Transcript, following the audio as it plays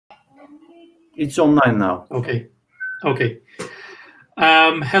It's online now. Okay.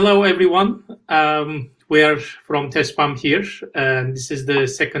 Hello, everyone. We are from TESPAM here, and this is the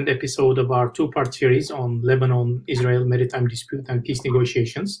second episode of our two-part series on Lebanon-Israel maritime dispute and peace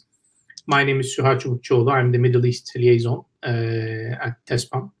negotiations. My name is Suha Çubukçuoğlu. I'm the Middle East liaison at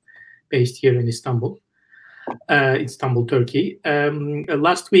TESPAM, based here in Istanbul, Turkey.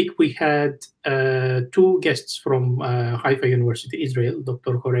 Last week, we had two guests from Haifa University, Israel,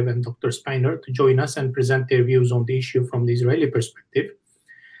 Dr. Horev and Dr. Spiner, to join us and present their views on the issue from the Israeli perspective.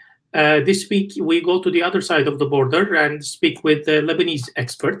 This week, we go to the other side of the border and speak with Lebanese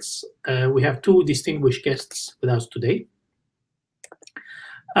experts. We have two distinguished guests with us today.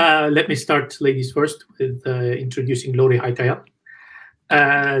 Let me start, ladies first, with introducing Laury Haytayan.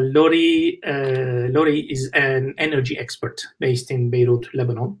 Laury is an energy expert based in Beirut,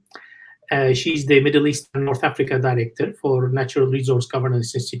 Lebanon. She's the Middle East and North Africa Director for Natural Resource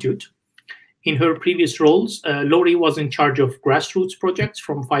Governance Institute. In her previous roles, Laury was in charge of grassroots projects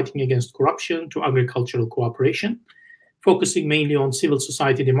from fighting against corruption to agricultural cooperation, focusing mainly on civil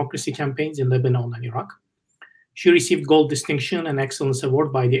society democracy campaigns in Lebanon and Iraq. She received Gold Distinction and Excellence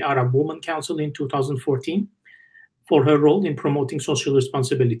Award by the Arab Women Council in 2014 for her role in promoting social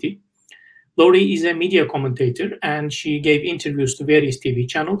responsibility. Laury is a media commentator, and she gave interviews to various TV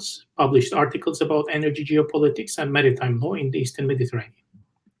channels, published articles about energy geopolitics and maritime law in the Eastern Mediterranean.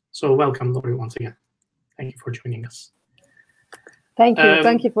 So welcome, Laury, once again. Thank you for joining us. Thank you.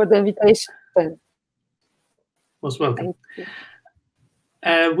 Thank you for the invitation. Most welcome.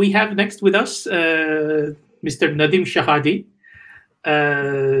 We have next with us Mr. Nadim Shehadi.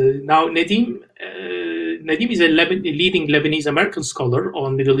 Now, Nadim is a leading Lebanese-American scholar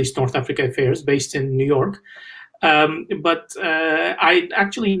on Middle East North Africa affairs based in New York. But I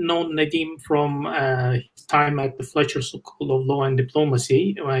actually known Nadim from his time at the Fletcher School of Law and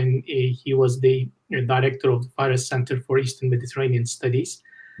Diplomacy when he was the director of the Fares Center for Eastern Mediterranean Studies.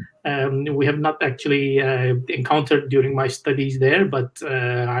 We have not actually encountered during my studies there, but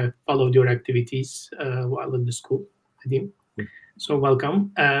I followed your activities while in the school, Nadim. So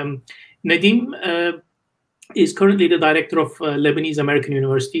welcome. Nadim is currently the director of Lebanese American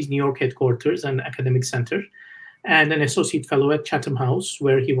University's New York headquarters and academic center, and an associate fellow at Chatham House,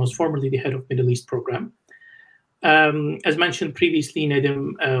 where he was formerly the head of Middle East program. As mentioned previously,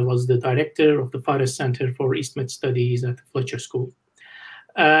 Nadim was the director of the Fares Center for East Med Studies at the Fletcher School.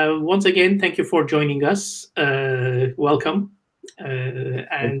 Once again, thank you for joining us. Welcome.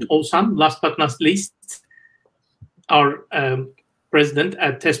 And Oğuzhan, last but not least, our president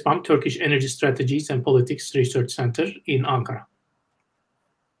at TESPAM, Turkish Energy Strategies and Politics Research Center in Ankara.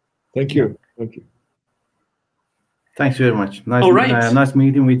 Thank you. Thank you. Thanks very much. Nice, all right. Nice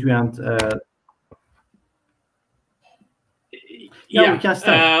meeting with you. And yeah, we can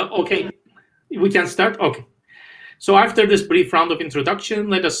start. Okay, we can start. Okay. So after this brief round of introduction,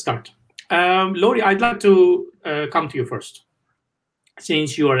 let us start. Laury, I'd like to come to you first.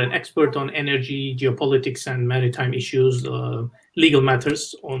 Since you are an expert on energy, geopolitics, and maritime issues, legal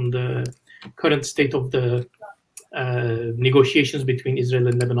matters on the current state of the negotiations between Israel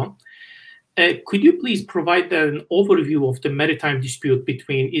and Lebanon, could you please provide an overview of the maritime dispute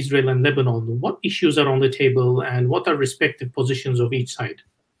between Israel and Lebanon? What issues are on the table, and what are respective positions of each side?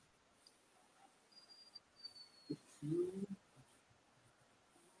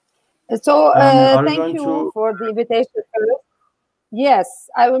 So thank you for the invitation. Yes,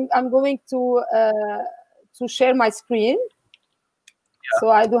 I'm going to share my screen. Yeah. So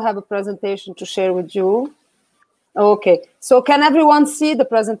I do have a presentation to share with you. Okay, so can everyone see the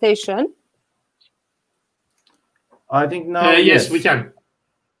presentation? I think now, yes, we can.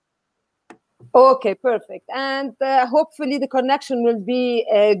 Okay, perfect. And hopefully the connection will be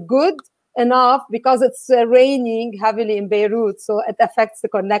good enough because it's raining heavily in Beirut, so it affects the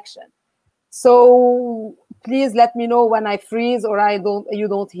connection. So please let me know when I freeze or you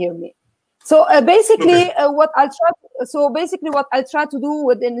don't hear me. So basically, okay. What I'll try to do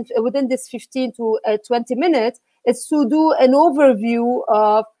within this 15 to 20 minutes is to do an overview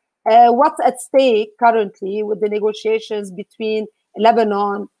of what's at stake currently with the negotiations between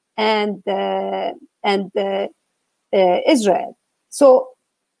Lebanon and Israel. So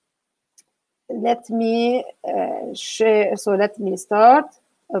let me share. So let me start.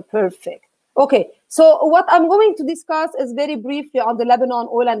 Perfect. Okay, so what I'm going to discuss is very briefly on the Lebanon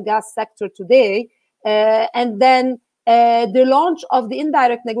oil and gas sector today, and then the launch of the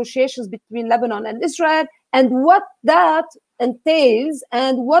indirect negotiations between Lebanon and Israel, and what that entails,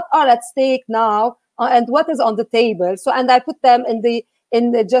 and what are at stake now, and what is on the table. So, and I put them in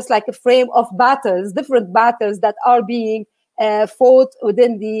the just like a frame of battles, different battles that are being fought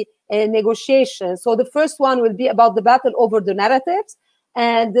within the negotiations. So the first one will be about the battle over the narratives,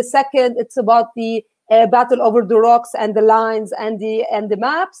 and the second, it's about the battle over the rocks and the lines and the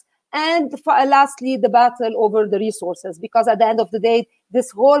maps, and lastly, the battle over the resources, because at the end of the day,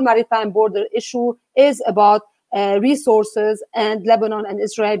 this whole maritime border issue is about resources, and Lebanon and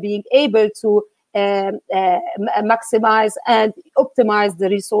Israel being able to maximize and optimize the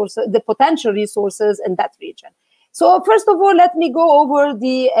resources, the potential resources in that region. So first of all, let me go over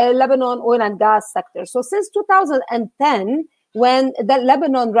the Lebanon oil and gas sector. So since 2010, when the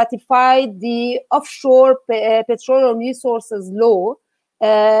Lebanon ratified the Offshore Petroleum Resources Law,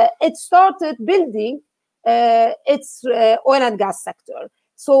 it started building its oil and gas sector.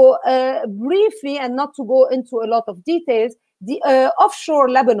 So briefly, and not to go into a lot of details, the offshore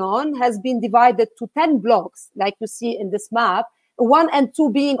Lebanon has been divided to 10 blocks, like you see in this map, 1 and 2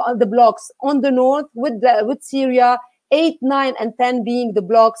 being on the blocks on the north with Syria, 8, 9, and 10 being the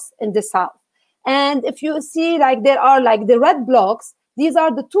blocks in the south. And if you see, like, there are like the red blocks, these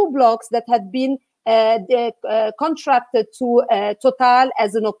are the 2 blocks that had been contracted to Total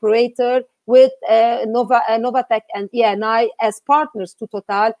as an operator, with Novatek and ENI as partners to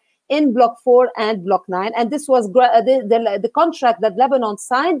Total in Block 4 and Block 9. And this was the contract that Lebanon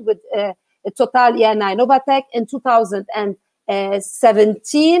signed with Total, ENI, Novatek in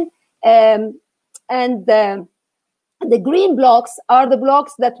 2017. And the green blocks are the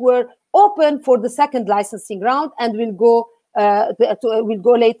blocks that were open for the second licensing round, and we'll go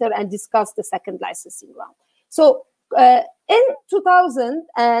later and discuss the second licensing round. So in 2000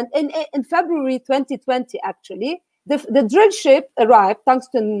 and in February 2020, actually, the drill ship arrived.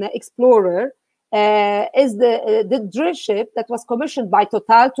 Tungsten Explorer is the drill ship that was commissioned by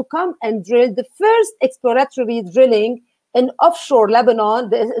Total to come and drill the first exploratory drilling in offshore Lebanon,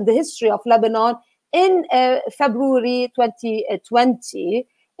 the history of Lebanon, in February 2020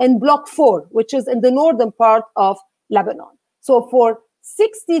 in Block 4, which is in the northern part of Lebanon. So for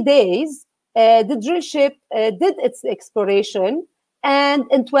 60 days, the drill ship did its exploration, and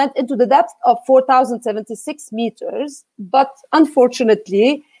it went into the depth of 4,076 meters. But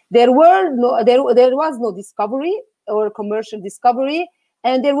unfortunately, there was no discovery or commercial discovery,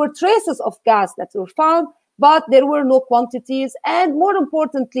 and there were traces of gas that were found, but there were no quantities. And more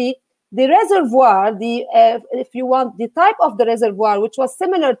importantly, the reservoir, if you want, the type of the reservoir, which was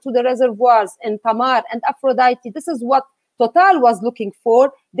similar to the reservoirs in Tamar and Aphrodite, this is what Total was looking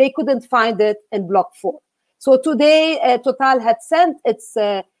for. They couldn't find it in Block 4. So today, Total had sent its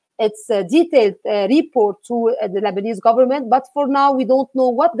detailed report to the Lebanese government, but for now, we don't know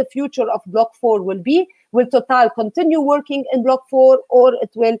what the future of Block 4 will be. Will Total continue working in Block 4, or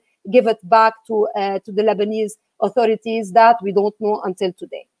it will give it back to the Lebanese authorities? That we don't know until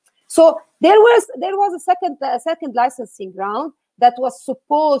today. So there was a second licensing round that was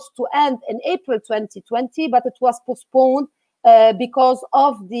supposed to end in April 2020, but it was postponed because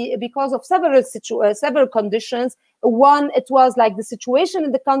of several conditions. One, it was like the situation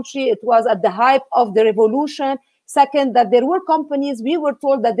in the country. It was at the height of the revolution. Second, that there were companies, we were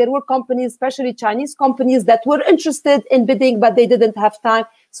told that there were companies, especially Chinese companies, that were interested in bidding, but they didn't have time.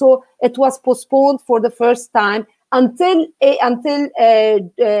 So it was postponed for the first time until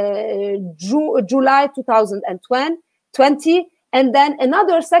July 2020, and then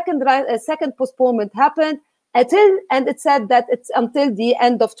another second postponement happened and it said that it's until the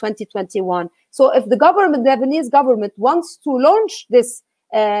end of 2021. So if the Lebanese government wants to launch this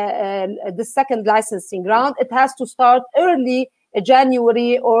second licensing round, it has to start early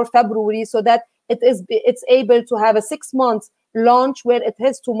January or February, so that it's able to have a 6-month launch where it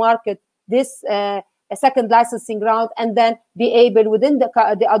has to market this a second licensing round, and then be able within the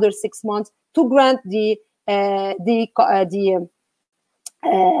other 6 months to grant the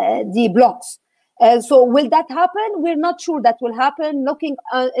blocks. So will that happen? We're not sure that will happen. Looking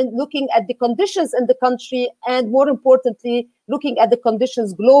at the conditions in the country, and more importantly, looking at the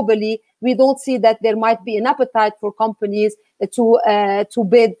conditions globally, we don't see that there might be an appetite for companies to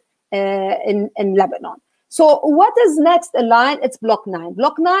bid in Lebanon. So what is next in line? It's Block 9.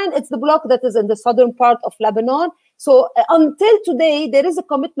 Block 9, it's the block that is in the southern part of Lebanon. So until today, there is a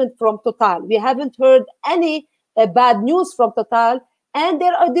commitment from Total. We haven't heard any bad news from Total. And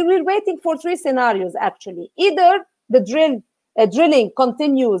we're waiting for 3 scenarios, actually. Either the drilling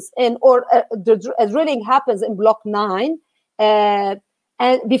continues or the drilling happens in Block 9 and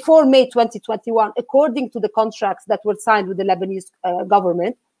before May 2021, according to the contracts that were signed with the Lebanese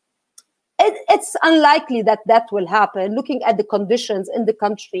government. It's unlikely that will happen. Looking at the conditions in the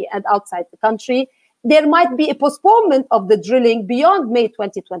country and outside the country, there might be a postponement of the drilling beyond May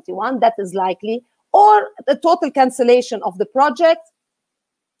 2021. That is likely. or the total cancellation of the project.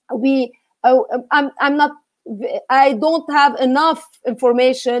 I don't have enough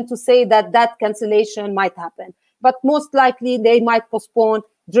information to say that that cancellation might happen, but most likely they might postpone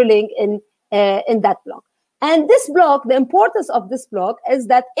drilling in that block. And this block, the importance of this block is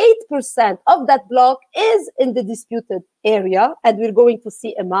that 8% of that block is in the disputed area, and we're going to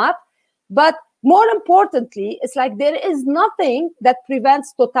see a map. But more importantly, it's like there is nothing that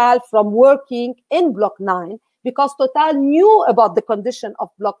prevents Total from working in Block 9, because Total knew about the condition of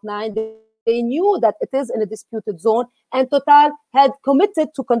Block 9. They knew that it is in a disputed zone, and Total had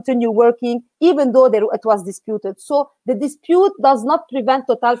committed to continue working even though it was disputed. So the dispute does not prevent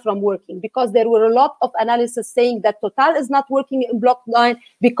Total from working, because there were a lot of analysis saying that Total is not working in Block 9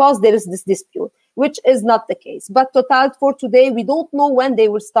 because there is this dispute, which is not the case. But Total, for today, we don't know when they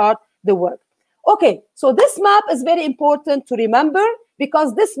will start the work. Okay, so this map is very important to remember,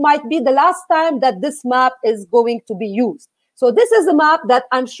 because this might be the last time that this map is going to be used. So this is a map that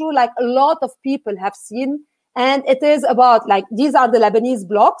I'm sure like a lot of people have seen, and it is about like, these are the Lebanese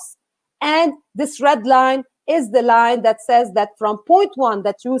blocks, and this red line is the line that says that from point 1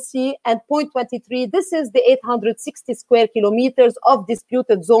 that you see and point 23, this is the 860 square kilometers of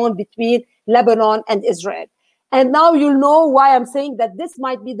disputed zone between Lebanon and Israel. And now you'll know why I'm saying that this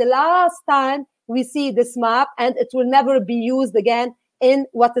might be the last time we see this map, and it will never be used again in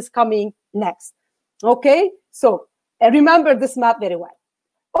what is coming next. Okay, so remember this map very well.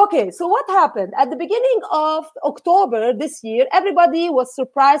 Okay, so what happened? At the beginning of October this year, everybody was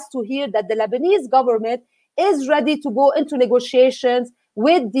surprised to hear that the Lebanese government is ready to go into negotiations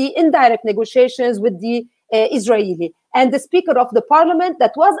with the indirect negotiations with the Israeli. And the Speaker of the Parliament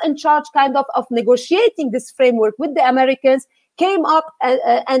that was in charge kind of negotiating this framework with the Americans came up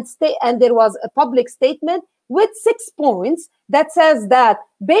and there was a public statement with 6 points that says that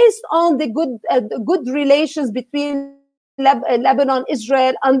based on the good relations between Lebanon,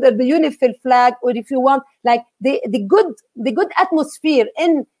 Israel under the UNIFIL flag, or if you want, like the good atmosphere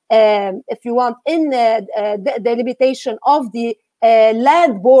in, if you want, in the limitation of the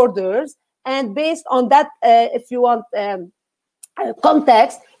land borders, and based on that, if you want,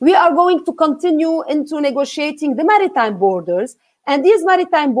 context, we are going to continue into negotiating the maritime borders, and these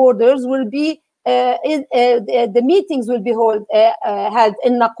maritime borders will be the meetings will be held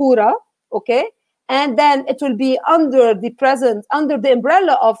in Nakura, okay, and then it will be under the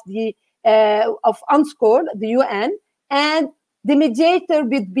umbrella of the of UNSCOR, the UN, and the mediator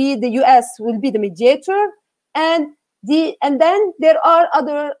would be the US will be the mediator, and then there are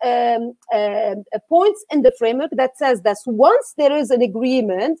other points in the framework that says that once there is an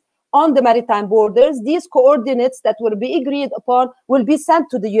agreement on the maritime borders, these coordinates that will be agreed upon will be sent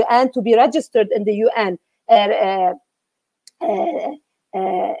to the UN to be registered in the UN.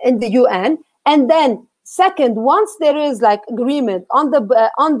 And then, second, once there is like agreement on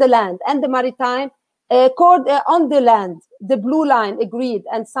the land and the maritime, on the land, the blue line agreed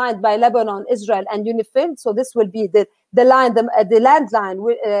and signed by Lebanon, Israel, and UNIFIL. So this will be the line, the land line,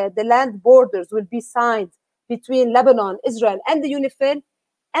 the land borders will be signed between Lebanon, Israel, and the UNIFIL,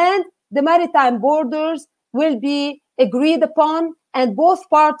 and the maritime borders will be agreed upon, and both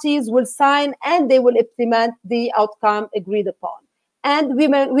parties will sign, and they will implement the outcome agreed upon. And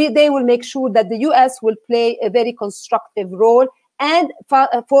they will make sure that the US will play a very constructive role and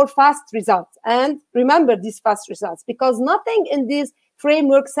for fast results. And remember these fast results, because nothing in this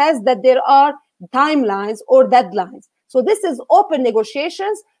framework says that there are timelines or deadlines. So this is open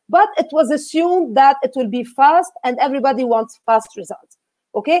negotiations, but it was assumed that it will be fast, and everybody wants fast results.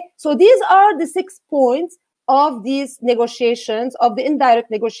 Okay, so these are the 6 points of these negotiations, of the indirect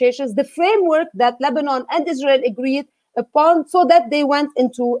negotiations, the framework that Lebanon and Israel agreed upon, so that they went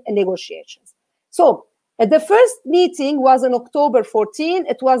into negotiations. So the first meeting was on October 14.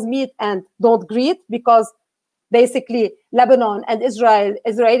 It was meet and don't greet, because basically Lebanon and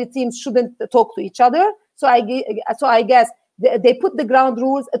Israeli teams shouldn't talk to each other. So I guess they put the ground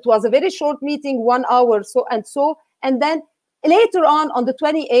rules. It was a very short meeting, 1 hour, and then later on the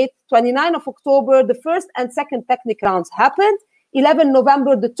 28th, 29th of October, the first and second technical rounds happened. 11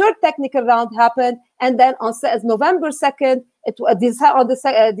 November, the third technical round happened, and then on November 2nd,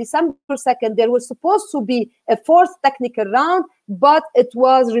 December 2nd, there was supposed to be a fourth technical round, but it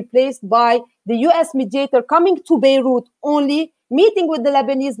was replaced by the US mediator coming to Beirut only, meeting with the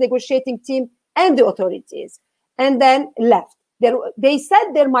Lebanese negotiating team and the authorities, and then left. They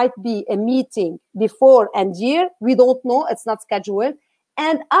said there might be a meeting before and here. We don't know, it's not scheduled.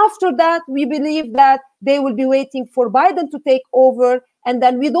 And after that, we believe that they will be waiting for Biden to take over. And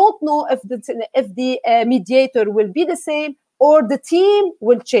then we don't know if the mediator will be the same or the team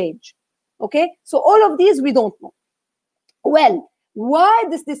will change. Okay, so all of these we don't know. Well, why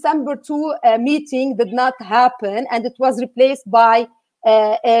this December 2 meeting did not happen, and it was replaced by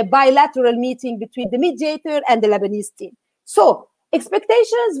a bilateral meeting between the mediator and the Lebanese team. So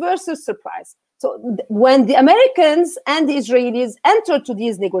expectations versus surprise. So when the Americans and the Israelis entered to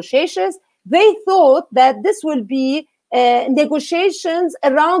these negotiations, they thought that this will be negotiations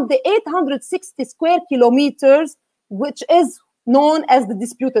around the 860 square kilometers, which is known as the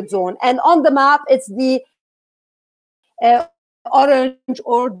disputed zone. And on the map, it's the orange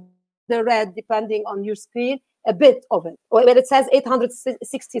or the red, depending on your screen, a bit of it, where it says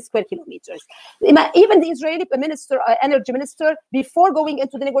 860 square kilometers. Even the Israeli minister, energy minister, before going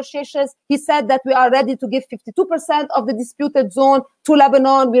into the negotiations, he said that we are ready to give 52% of the disputed zone to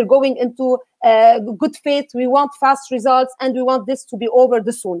Lebanon. We're going into good faith. We want fast results, and we want this to be over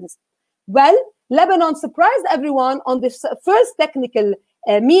the soonest. Well, Lebanon surprised everyone on this first technical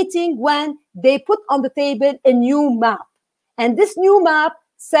meeting when they put on the table a new map. And this new map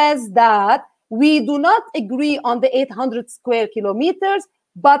says that we do not agree on the 800 square kilometers,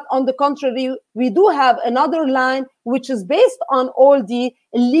 but on the contrary, we do have another line which is based on all the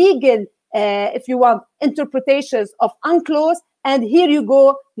legal, if you want, interpretations of UNCLOS. And here you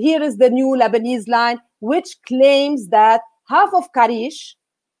go. Here is the new Lebanese line, which claims that half of Karish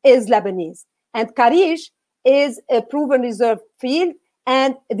is Lebanese. And Karish is a proven reserve field,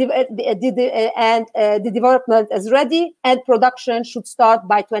 and the development is ready, and production should start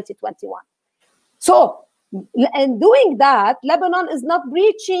by 2021. So, in doing that, Lebanon is not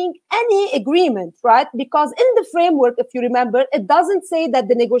breaching any agreement, right? Because in the framework, if you remember, it doesn't say that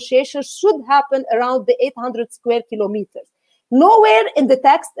the negotiations should happen around the 800 square kilometers. Nowhere in the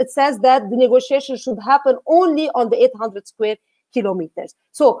text it says that the negotiations should happen only on the 800 square kilometers.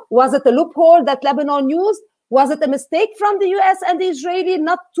 So, was it a loophole that Lebanon used? Was it a mistake from the US and the Israeli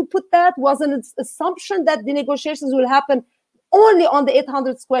not to put that? Was it an assumption that the negotiations will happen only on the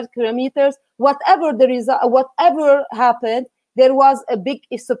 800 square kilometers? Whatever the result, whatever happened, there was a big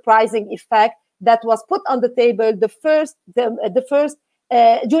surprising effect that was put on the table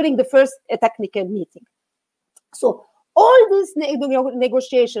during the first technical meeting. So all these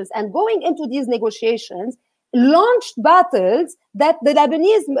negotiations and going into these negotiations launched battles that the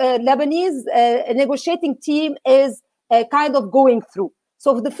Lebanese negotiating team is kind of going through.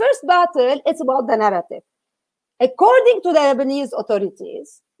 So the first battle, it's about the narrative. According to the Lebanese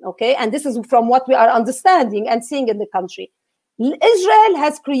authorities, okay, and this is from what we are understanding and seeing in the country, Israel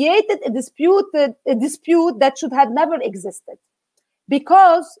has created a dispute that should have never existed.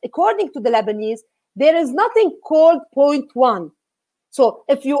 Because according to the Lebanese, there is nothing called point one. So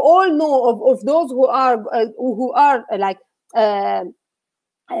if you all know of those who are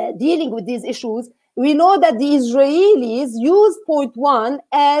dealing with these issues, we know that the Israelis use point one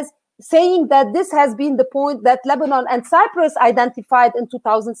as saying that this has been the point that Lebanon and Cyprus identified in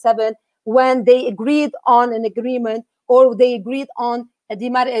 2007 when they agreed on an agreement, or they agreed on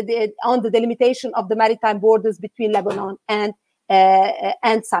the delimitation of the maritime borders between Lebanon and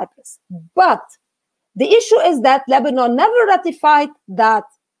Cyprus. But the issue is that Lebanon never ratified that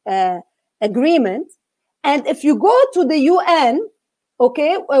agreement. And if you go to the UN,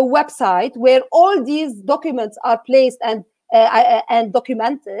 okay, website where all these documents are placed and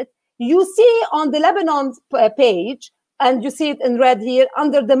documented, you see on the Lebanon page, and you see it in red here,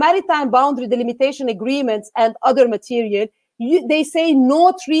 under the maritime boundary delimitation agreements and other material, they say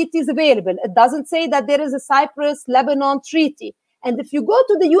no treaties available. It doesn't say that there is a Cyprus-Lebanon treaty. And if you go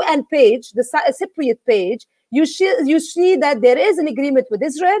to the UN page, the Cypriot page, you see that there is an agreement with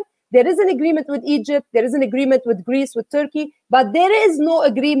Israel, there is an agreement with Egypt, there is an agreement with Greece, with Turkey, but there is no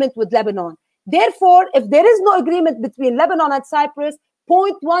agreement with Lebanon. Therefore, if there is no agreement between Lebanon and Cyprus,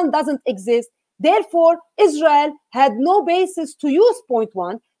 point one doesn't exist. Therefore, Israel had no basis to use point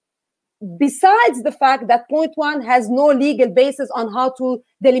one, besides the fact that point one has no legal basis on how to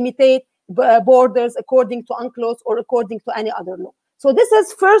delimitate borders according to UNCLOS or according to any other law. So this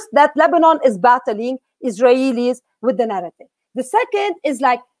is first, that Lebanon is battling Israelis with the narrative. The second is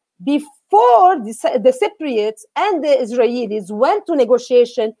like, before the Cypriots and the Israelis went to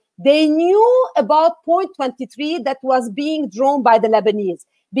negotiation, they knew about point 23 that was being drawn by the Lebanese,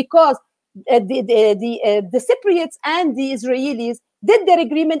 because the Cypriots and the Israelis did their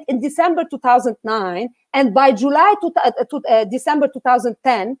agreement in December 2009, and by December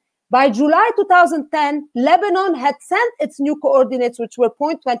 2010, by July 2010, Lebanon had sent its new coordinates, which were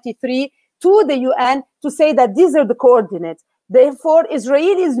point 23, to the UN to say that these are the coordinates. Therefore,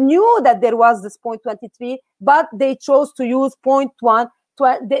 Israelis knew that there was this point 23, but they chose to use point 1,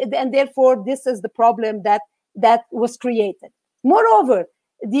 and therefore this is the problem that was created. Moreover,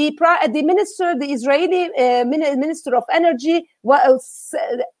 the Israeli Minister of Energy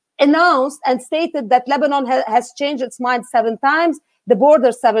announced and stated that Lebanon has changed its mind 7 times, the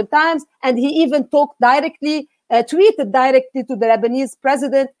border 7 times, and he even talked directly, tweeted directly to the Lebanese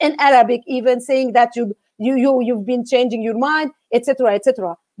president in Arabic, even saying that you've been changing your mind, etc.,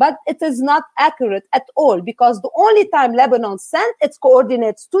 etc. But it is not accurate at all, because the only time Lebanon sent its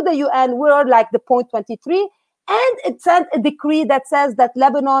coordinates to the UN were like the point 23, and it sent a decree that says that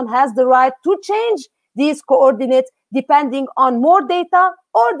Lebanon has the right to change these coordinates depending on more data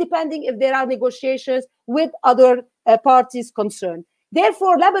or depending if there are negotiations with other parties concerned.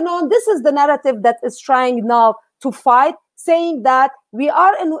 Therefore, Lebanon, this is the narrative that is trying now to fight, saying that we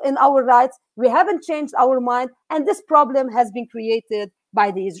are in our rights, we haven't changed our mind, and this problem has been created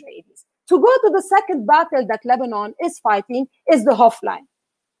by the Israelis. To go to the second battle that Lebanon is fighting is the Hof line.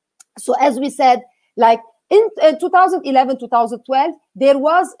 So as we said, like in 2011-2012, there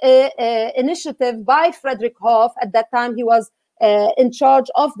was an initiative by Frederick Hof. At that time, he was in charge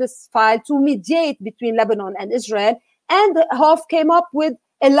of this file to mediate between Lebanon and Israel. And Hof came up with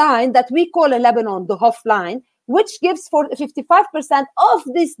a line that we call in Lebanon the Hof line, which gives for 55% of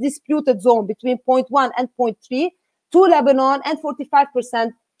this disputed zone between point 1 and point 3 to Lebanon and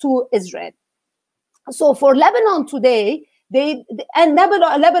 45% to Israel. So for Lebanon today,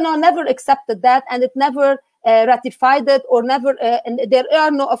 Lebanon never accepted that, and it never ratified it, or never. And there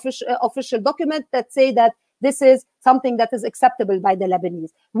are no official documents that say that this is something that is acceptable by the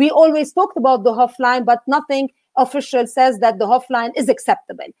Lebanese. We always talked about the Hof line, but nothing official says that the Hof line is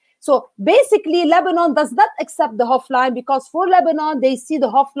acceptable. So basically, Lebanon does not accept the Hof line, because for Lebanon, they see the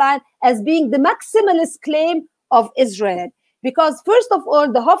Hof line as being the maximalist claim of Israel. Because first of all,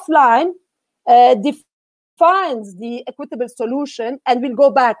 the Hof line defines the equitable solution, and we'll go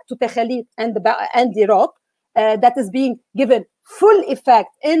back to Tekhelit and the rock that is being given full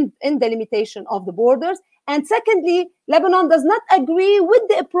effect in the limitation of the borders. And secondly, Lebanon does not agree with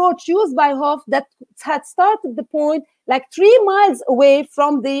the approach used by Hof that had started the point like 3 miles away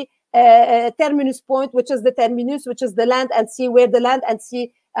from the terminus point, which is the terminus, which is the land and sea, where the land and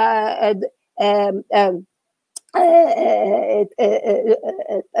sea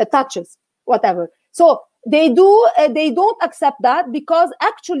touches, whatever. So they don't accept that, because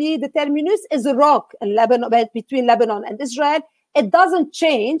actually the terminus is a rock in Lebanon, between Lebanon and Israel. It doesn't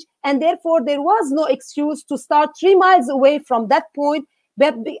change, and therefore there was no excuse to start 3 miles away from that point.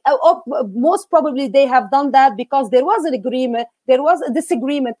 But most probably they have done that because there was an agreement, there was a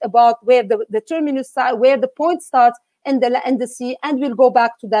disagreement about where the terminus, where the point starts in the sea, and we'll go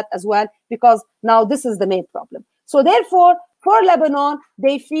back to that as well, because now this is the main problem. So therefore, for Lebanon,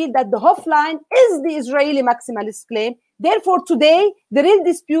 they feel that the Hof line is the Israeli maximalist claim. Therefore, today, the real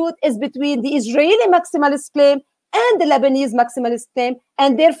dispute is between the Israeli maximalist claim and the Lebanese maximalist claim,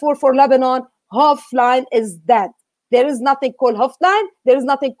 and therefore for Lebanon, Hof line is dead. There is nothing called Hof line. There is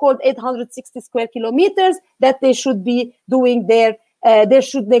nothing called 860 square kilometers that they should be doing there. They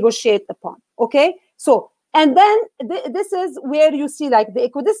should negotiate upon. Okay, so and then this is where you see like the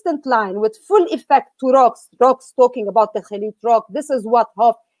equidistant line with full effect to rocks talking about the Khalid rock. This is what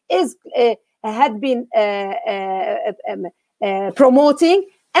Hof had been promoting.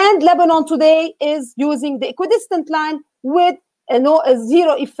 And Lebanon today is using the equidistant line with a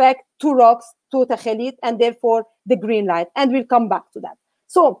zero effect to rocks, to Takhalit, and therefore the green light. And we'll come back to that.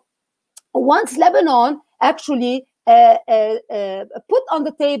 So once Lebanon actually put on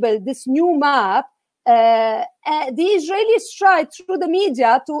the table this new map, the Israelis tried through the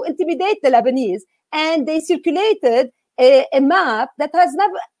media to intimidate the Lebanese, and they circulated a map that has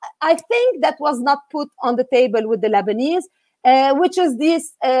never, I think that was not put on the table with the Lebanese, which is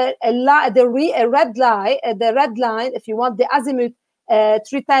this the red line, if you want, the azimuth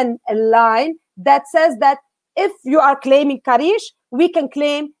 310 line that says that if you are claiming Karish, we can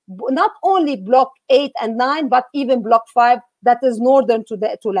claim not only block 8 and 9, but even block 5 that is northern to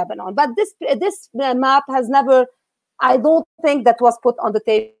Lebanon. But this map has never, I don't think that was put on the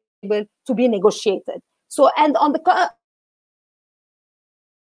table to be negotiated. So, and on the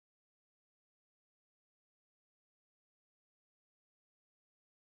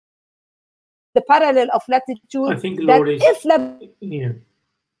parallel of latitude, I think Laury, if yeah.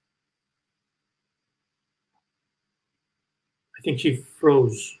 I think she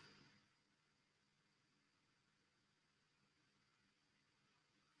froze.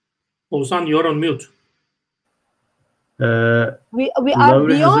 Oğuzhan, you're on mute. We are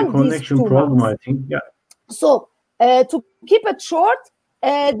Laury beyond has a connection these 2 problem, months. I think. Yeah. So to keep it short,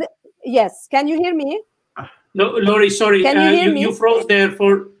 yes, can you hear me? No, Laury, sorry. Can you hear me? You froze there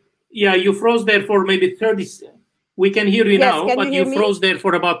for, yeah, you froze there for maybe 30 seconds. We can hear you Yes, now, can but you you hear me? froze there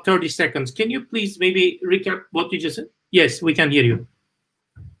for about 30 seconds. Can you please maybe recap what you just said? Yes, we can hear you.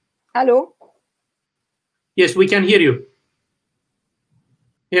 Hello? Yes, we can hear you.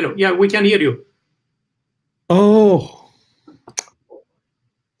 Hello. Yeah, we can hear you. Oh,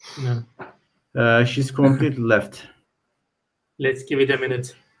 No. She's completely left. Let's give it a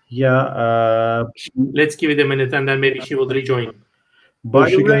minute. Yeah. Let's give it a minute, and then maybe she will rejoin. By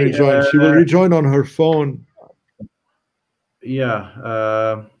she the can way, rejoin. She will rejoin on her phone.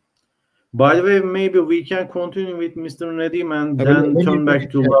 Yeah. By the way, maybe we can continue with Mr. Nadim and I mean, then let me- turn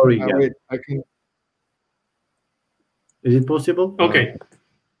back to Laury again. Wait, I can. Is it possible? Okay.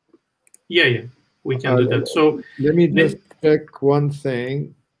 Yeah. We can do that. So let me just check one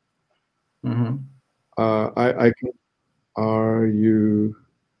thing. Mm-hmm. I can. Are you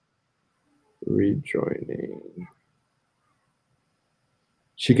rejoining?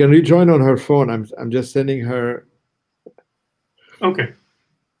 She can rejoin on her phone. I'm just sending her. Okay.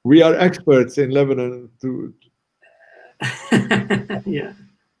 We are experts in Lebanon. Yeah.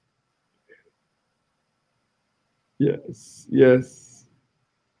 Yes.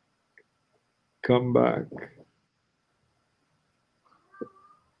 Come back.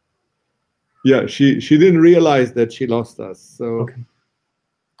 Yeah, she didn't realize that she lost us. So okay.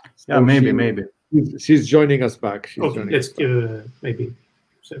 Yeah, maybe. She's joining us back. Okay, let's give maybe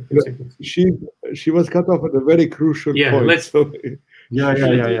 7 seconds. She was cut off at a very crucial point. Let's. So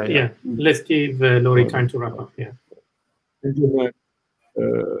Yeah. Let's give Laury time to wrap up. Yeah.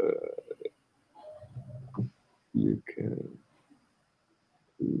 You can.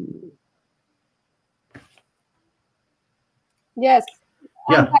 Yes.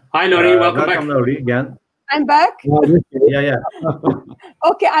 Yeah. Hi, Laury. Welcome back. Laury, again. I'm back. Yeah.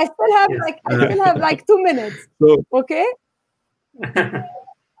 Okay, I still have like 2 minutes. So, okay.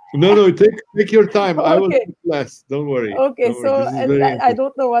 No, take your time. Okay. I will take less. Don't worry. Okay, Don't worry. so I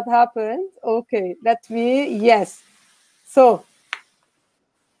don't know what happened. Okay, yes. So,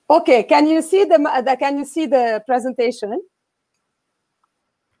 okay, can you see the presentation?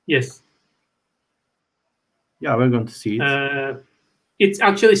 Yes. Yeah, we're going to see it. It's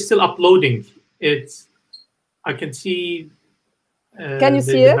actually still uploading. I can see. Can you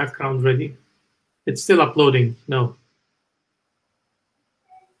see the it? background ready? It's still uploading. No.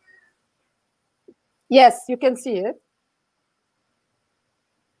 Yes, you can see it.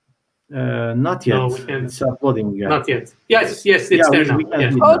 Not yet. No, we can. It's uploading. Yeah. Not yet. Yes, it's there now.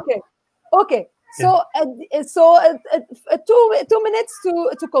 Yeah. Okay. So, 2 minutes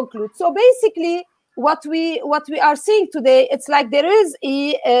to conclude. So basically, what we are seeing today, it's like there is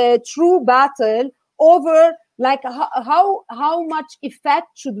a true battle over like how much effect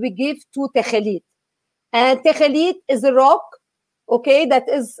should we give to Tekhelit. And Tekhelit is a rock, okay, that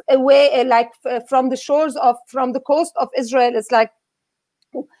is away like from the coast of Israel. It's like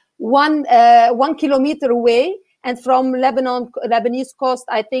 1 kilometer away, and from Lebanese coast,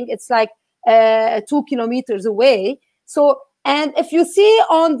 I think it's like 2 kilometers away. So, and if you see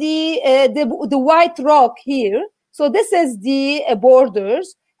on the white rock here, so this is the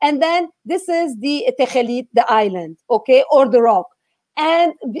borders, and then this is the Tekhelit, the island, okay, or the rock.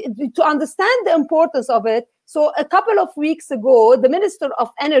 And to understand the importance of it, so a couple of weeks ago, the Minister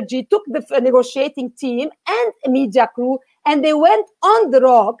of Energy took the negotiating team and a media crew, and they went on the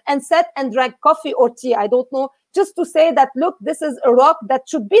rock and sat and drank coffee or tea, I don't know, just to say that, look, this is a rock that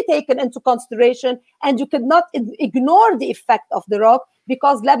should be taken into consideration, and you could not ignore the effect of the rock,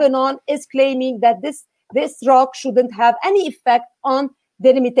 because Lebanon is claiming that this rock shouldn't have any effect on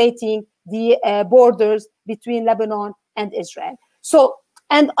delimiting the borders between Lebanon and Israel. So,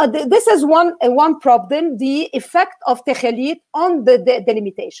 and this is one problem, the effect of Tekhelit on the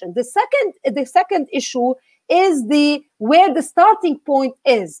delimitation. The second issue is where the starting point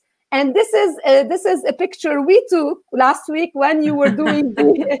is. And this is a picture we took last week when you were doing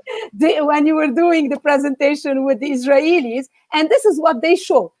the presentation with the Israelis, and this is what they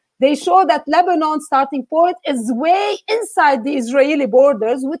show. They show that Lebanon's starting point is way inside the Israeli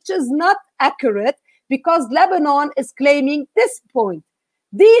borders, which is not accurate, because Lebanon is claiming this point.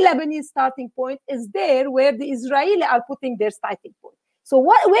 The Lebanese starting point is there where the Israeli are putting their starting point. So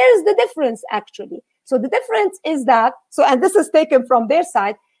where is the difference actually? So the difference is that, and this is taken from their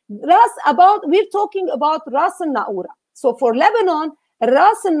side, we're talking about Ras al-Naoura. So for Lebanon,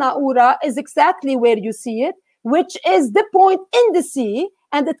 Ras al-Naoura is exactly where you see it, which is the point in the sea,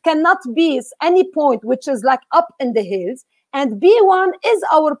 and it cannot be any point which is like up in the hills. And B1 is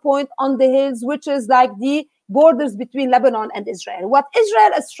our point on the hills, which is like the borders between Lebanon and Israel. What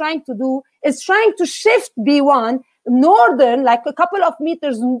Israel is trying to do is trying to shift B1 northern, like a couple of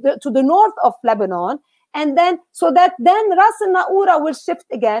meters to the north of Lebanon, and then so that then Ras Al Naoura will shift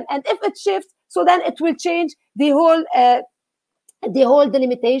again, and if it shifts, so then it will change the whole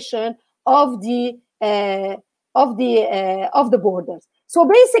delimitation of the borders. So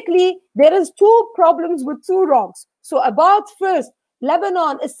basically, there is two problems with two wrongs. So about first,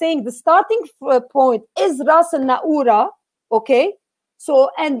 Lebanon is saying the starting point is Ras Al Naoura, okay? So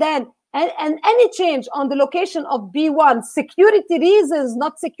and then and any change on the location of B1, security reasons,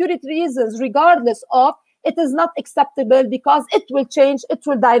 not security reasons, regardless of, it is not acceptable because it will change, it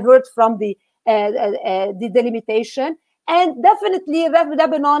will divert from the delimitation. And definitely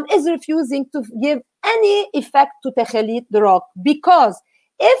Lebanon is refusing to give any effect to Takhalit, the rock, because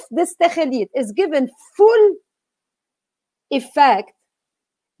if this Takhalit is given full effect,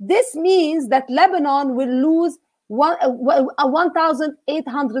 this means that Lebanon will lose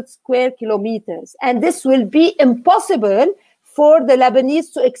 1,800 square kilometers. And this will be impossible for the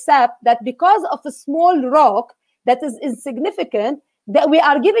Lebanese to accept that because of a small rock that is insignificant, that we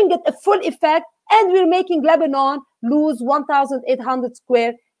are giving it a full effect and we're making Lebanon lose 1,800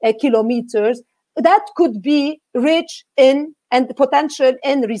 square kilometers that could be rich in and potential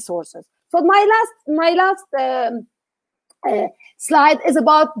in resources. So my last slide is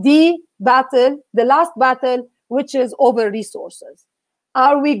about the battle, the last battle, which is over resources.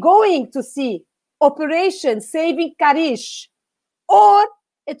 Are we going to see operation saving Karish, or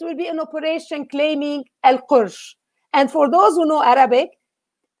it will be an operation claiming Al-Qursh? And for those who know Arabic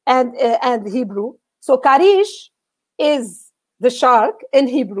and Hebrew, so Karish is the shark in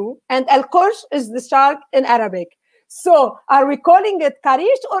Hebrew, and Al-Qursh is the shark in Arabic. So are we calling it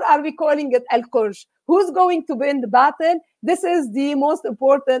Karish or are we calling it Al-Qursh? Who's going to win the battle? This is the most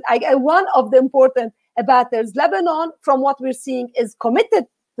important, one of the important battles. Lebanon, from what we're seeing, is committed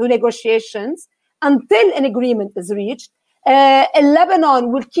to negotiations until an agreement is reached.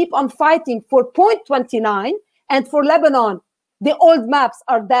 Lebanon will keep on fighting for point 29, and for Lebanon, the old maps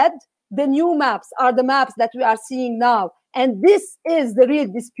are dead. The new maps are the maps that we are seeing now. And this is the real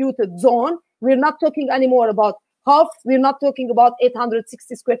disputed zone. We're not talking anymore about half. We're not talking about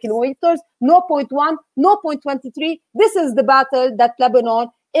 860 square kilometers. No point 1, no point 23. This is the battle that Lebanon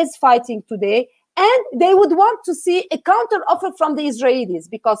is fighting today. And they would want to see a counter offer from the Israelis,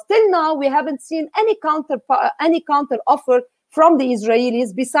 because till now we haven't seen any counter offer from the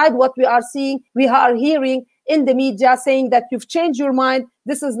Israelis beside what we are seeing. We are hearing in the media saying that you've changed your mind,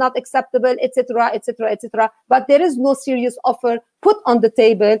 this is not acceptable, etc., etc., etc. But there is no serious offer put on the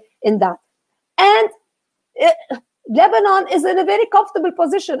table in that. And Lebanon is in a very comfortable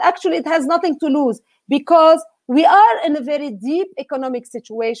position. Actually, it has nothing to lose because we are in a very deep economic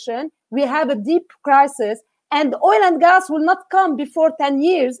situation. We have a deep crisis, and oil and gas will not come before 10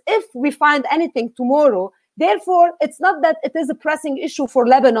 years if we find anything tomorrow. Therefore, it's not that it is a pressing issue for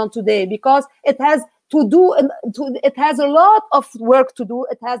Lebanon today, because it has to do, it has a lot of work to do.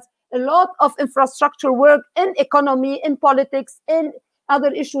 It has a lot of infrastructure work in economy, in politics, in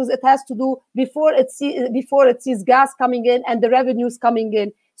other issues it has to do before it sees gas coming in and the revenues coming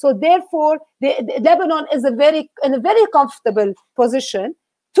in. So therefore, Lebanon is in a very comfortable position.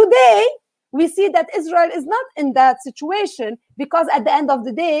 Today, we see that Israel is not in that situation, because at the end of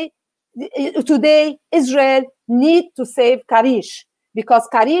the day, today, Israel needs to save Karish, because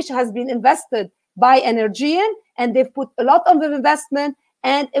Karish has been invested by Energean, and they've put a lot of investment.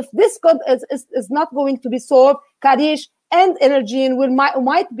 And if this is not going to be solved, Karish and Energean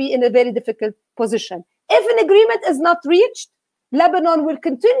might be in a very difficult position. If an agreement is not reached, Lebanon will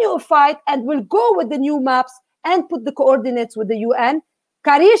continue a fight and will go with the new maps and put the coordinates with the UN.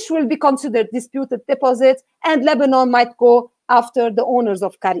 Karish will be considered disputed deposits, and Lebanon might go after the owners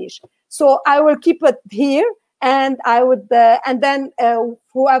of Karish. So I will keep it here, and I would, and then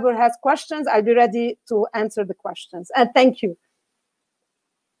whoever has questions, I'll be ready to answer the questions. And thank you.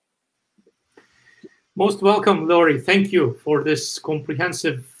 Most welcome, Laury. Thank you for this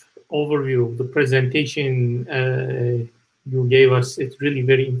comprehensive overview. The presentation you gave us, it's really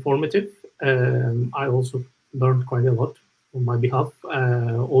very informative. I also learned quite a lot on my behalf.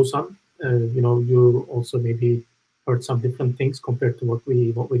 Oğuzhan, you also maybe heard some different things compared to what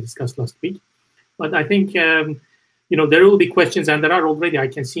we discussed last week. But I think there will be questions, and there are already, I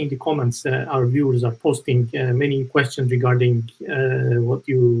can see in the comments, our viewers are posting many questions regarding what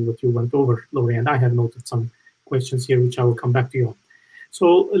you went over, Laury, and I have noted some questions here, which I will come back to you on.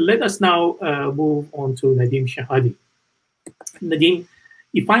 So let us now move on to Nadim Shehadi. Nadim,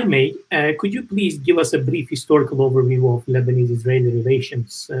 if I may, could you please give us a brief historical overview of Lebanese-Israeli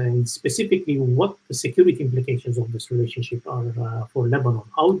relations, and specifically what the security implications of this relationship are for Lebanon?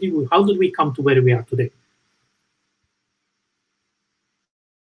 How did we come to where we are today?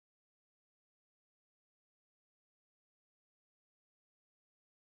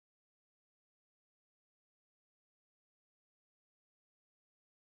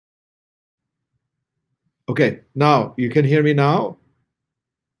 Okay, now you can hear me now?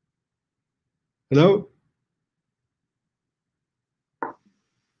 Hello? Hello?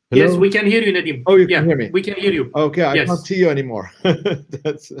 Yes, we can hear you, Nadim. Oh, you can hear me? We can hear you. Okay, I Yes. can't see you anymore.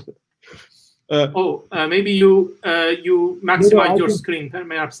 That's, maybe you maximize your can... screen.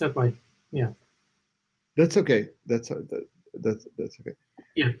 Perhaps that way. Yeah. That's okay. That's okay.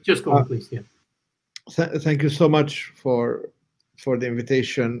 Yeah, just go on, please. Yeah. Thank you so much for the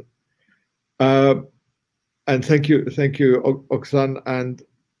invitation, and thank you, Oğuzhan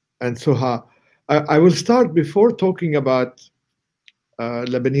and Suha. I will start before talking about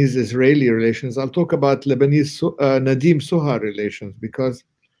Lebanese-Israeli relations. I'll talk about Lebanese Nadim-Suha relations, because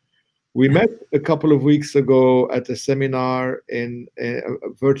we met a couple of weeks ago at a seminar in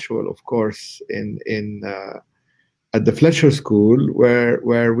virtual, of course, at the Fletcher School,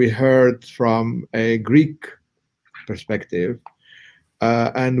 where we heard from a Greek perspective,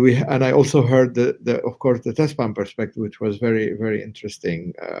 and I also heard of course the TESPAM perspective, which was very, very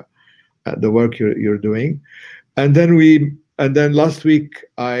interesting. The work you're doing, and then last week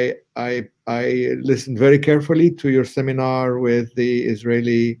I listened very carefully to your seminar with the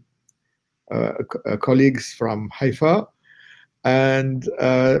Israeli colleagues from Haifa, and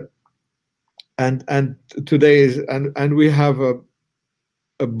today is and we have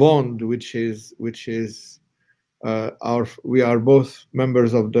a bond which is we are both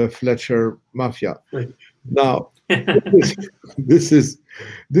members of the Fletcher Mafia. Right. Now this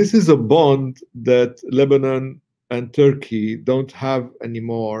is a bond that Lebanon and Turkey don't have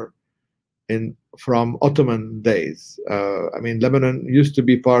anymore from Ottoman days. I mean, Lebanon used to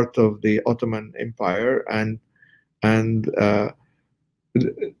be part of the Ottoman Empire, and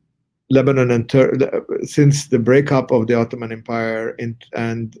Lebanon and since the breakup of the Ottoman Empire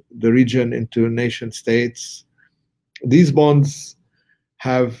and the region into nation states, these bonds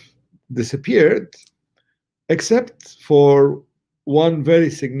have disappeared, except for one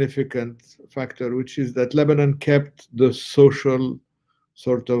very significant factor, which is that Lebanon kept the social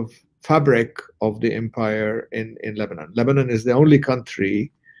sort of fabric of the empire in Lebanon. Lebanon is the only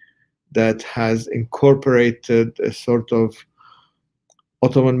country that has incorporated a sort of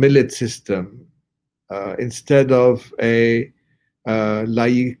Ottoman millet system instead of a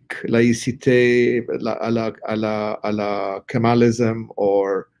laïcité a la Kemalism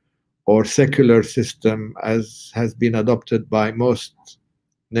or secular system, as has been adopted by most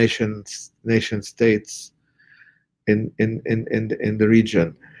nation states in the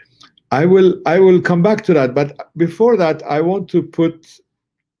region. I will come back to that, but before that, I want to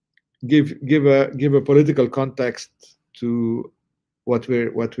give a political context to what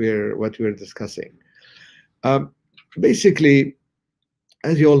we're discussing. Basically,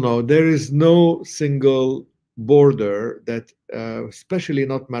 as you all know, there is no single border that, especially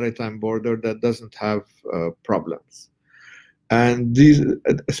not maritime border, that doesn't have problems. And these,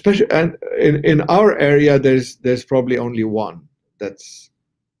 especially, and in our area, there's probably only one that's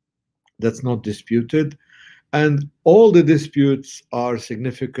not disputed, and all the disputes are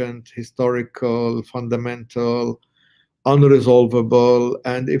significant, historical, fundamental, unresolvable,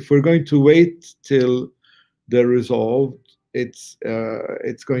 and if we're going to wait till they're resolved, it's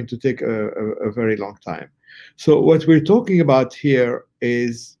going to take a very long time. So what we're talking about here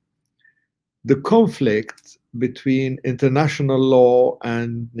is the conflict between international law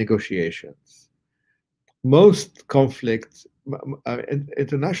and negotiations. Most conflicts,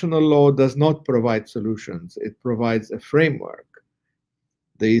 international law does not provide solutions. It provides a framework.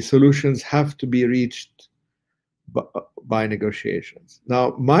 The solutions have to be reached by negotiations.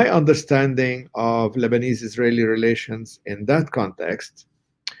 Now, my understanding of Lebanese-Israeli relations in that context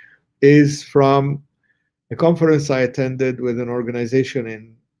is from a conference I attended with an organization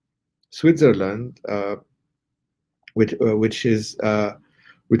in Switzerland, which is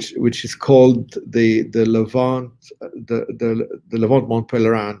called the Levant, the Levant Mont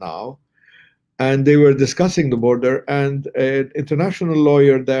Pelerin now, and they were discussing the border. And an international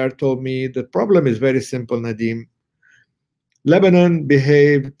lawyer there told me the problem is very simple, Nadim. Lebanon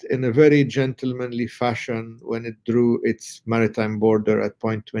behaved in a very gentlemanly fashion when it drew its maritime border at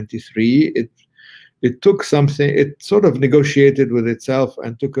point 23. It took something, it sort of negotiated with itself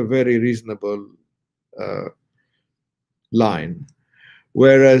and took a very reasonable line.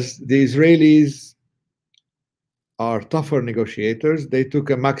 Whereas the Israelis are tougher negotiators, they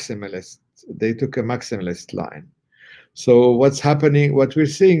took a maximalist line. So what's happening, what we're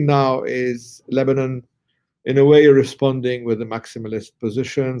seeing now is Lebanon in a way responding with the maximalist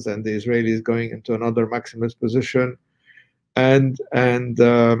positions, and the Israelis going into another maximalist position, and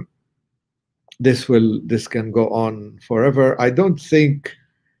this can go on forever. I don't think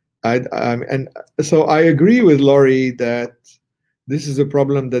And so I agree with Laury that this is a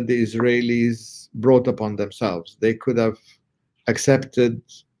problem that the Israelis brought upon themselves. They could have accepted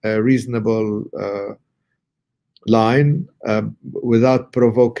a reasonable line without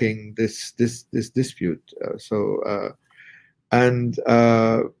provoking this dispute.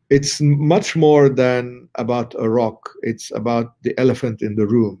 It's much more than about a rock. It's about the elephant in the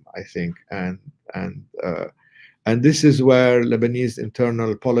room, I think, and this is where Lebanese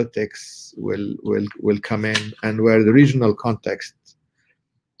internal politics will come in, and where the regional context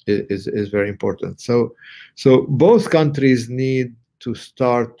is very important. So both countries need to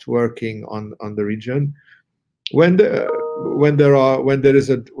start working on the region. When there is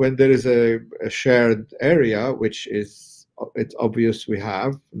a shared area, which it's obvious we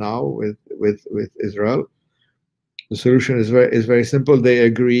have now with Israel, the solution is very simple. They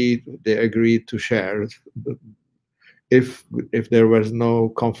agreed to share if there was no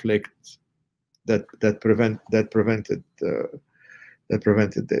conflict that prevented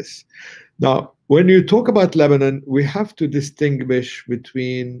this. Now, when you talk about Lebanon, we have to distinguish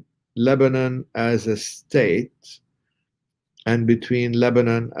between Lebanon as a state and between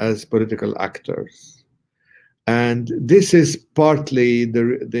Lebanon as political actors, and this is partly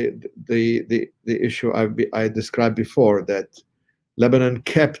the issue I described before, that Lebanon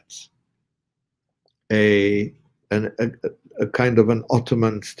kept a kind of an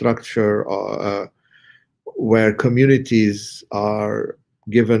Ottoman structure where communities are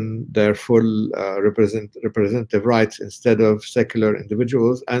given their full representative rights instead of secular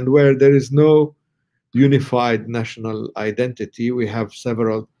individuals, and where there is no unified national identity. We have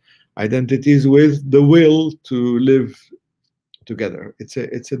several identities with the will to live together. It's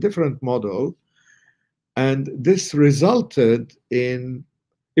a different model, and this resulted in,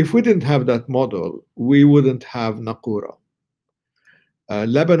 if we didn't have that model, we wouldn't have Naqoura.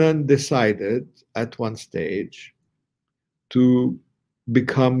 Lebanon decided at one stage to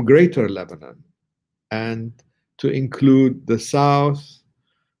become Greater Lebanon and to include the south,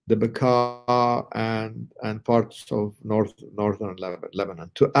 the Bekaa, and parts of northern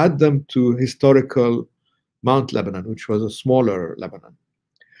Lebanon, to add them to historical Mount Lebanon, which was a smaller Lebanon.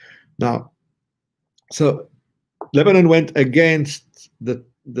 Now, so Lebanon went against the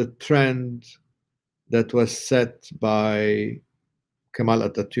trend that was set by Kemal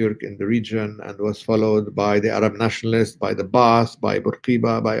Atatürk in the region and was followed by the Arab nationalists, by the Ba'ath, by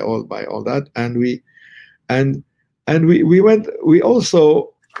Bourguiba, by all that, and we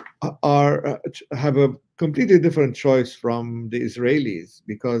also have a completely different choice from the Israelis,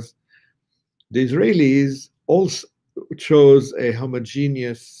 because the Israelis also chose a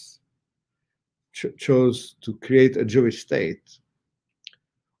homogeneous, chose to create a Jewish state,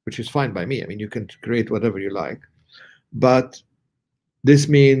 which is fine by me. I mean, you can create whatever you like, but this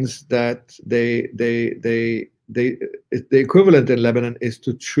means that the equivalent in Lebanon is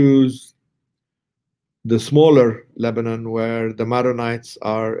to choose the smaller Lebanon, where the Maronites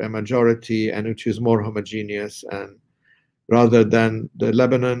are a majority and which is more homogeneous, and rather than the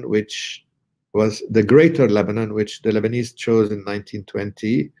Lebanon, which was the Greater Lebanon, which the Lebanese chose in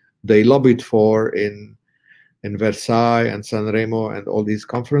 1920. They lobbied for in Versailles and San Remo and all these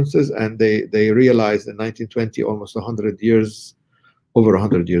conferences, and they realized in 1920, almost 100 years, over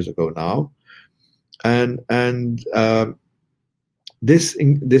 100 years ago now, and this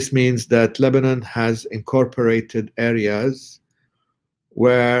means that Lebanon has incorporated areas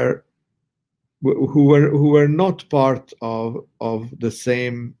who were not part of the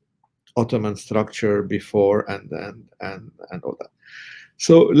same Ottoman structure before, and all that.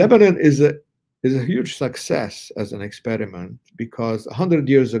 So Lebanon is a huge success as an experiment, because 100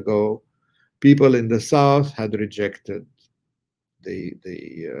 years ago, people in the south had rejected the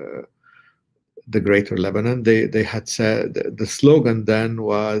Greater Lebanon. They had said, the slogan then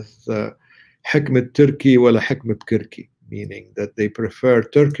was "Hikmet Turki wala hikmet Kirki," meaning that they prefer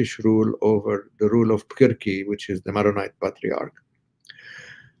Turkish rule over the rule of Kirki, which is the Maronite patriarch.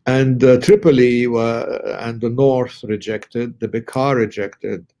 And Tripoli and the north rejected, the Bekaa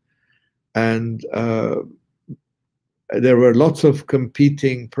rejected, and there were lots of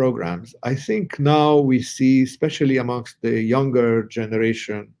competing programs. I think now we see, especially amongst the younger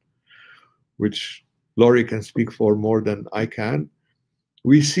generation, which Laury can speak for more than I can,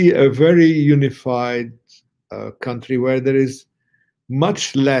 we see a very unified country where there is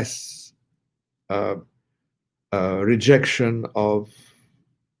much less rejection of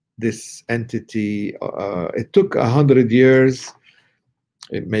this entity. It took 100 years,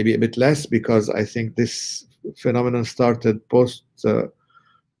 maybe a bit less, because I think this phenomenon started post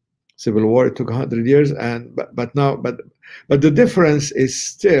Civil War. It took 100 years, but But the difference is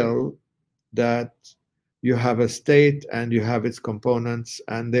still that you have a state and you have its components,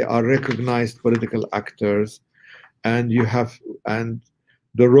 and they are recognized political actors, and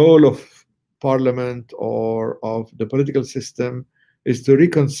the role of parliament or of the political system is to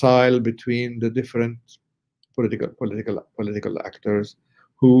reconcile between the different political actors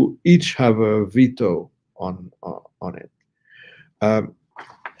who each have a veto on it.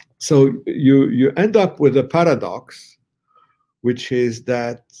 So you end up with a paradox, which is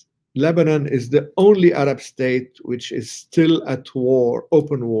that Lebanon is the only Arab state which is still at war,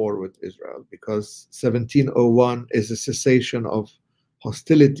 open war with Israel, because 1701 is a cessation of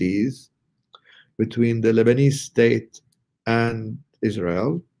hostilities between the Lebanese state and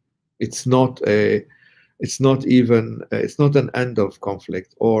Israel. It's not an end of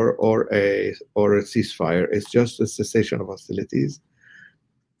conflict or a ceasefire. It's just a cessation of hostilities.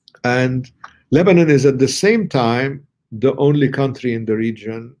 And Lebanon is at the same time the only country in the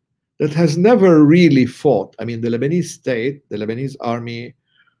region that has never really fought. I mean, the Lebanese state, the Lebanese army,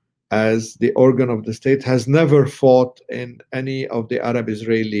 as the organ of the state, has never fought in any of the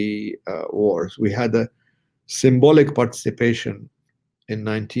Arab-Israeli wars. We had a symbolic participation in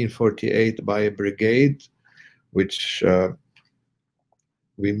 1948 by a brigade, which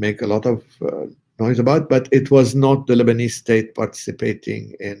we make a lot of noise about, but it was not the Lebanese state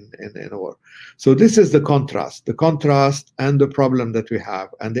participating in a war. So this is the contrast and the problem that we have,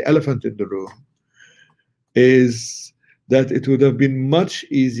 and the elephant in the room is that it would have been much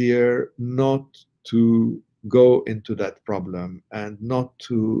easier not to go into that problem and not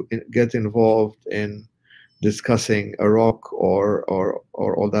to get involved in discussing Iraq or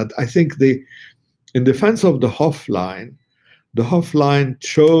all that. I think in defense of the Hof line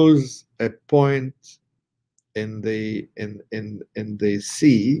chose a point in the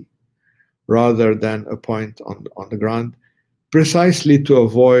sea rather than a point on the ground, precisely to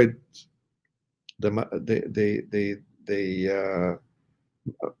avoid the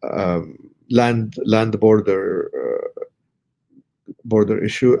land border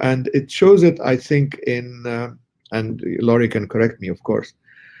issue, and it shows it, I think, in and Laurie can correct me, of course,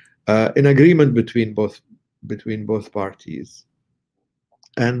 in agreement between both parties.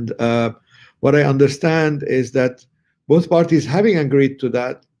 And what I understand is that both parties, having agreed to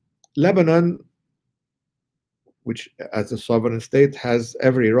that, Lebanon, which as a sovereign state has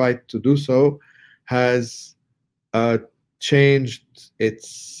every right to do so, has changed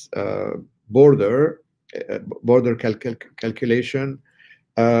its border calculation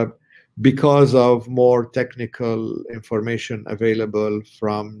because of more technical information available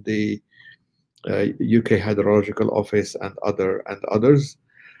from the UK Hydrological Office and others,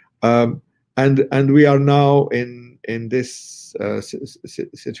 and we are now in this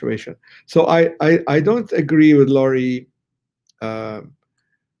situation. So I don't agree with Laurie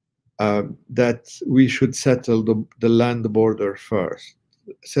that we should settle the land border first.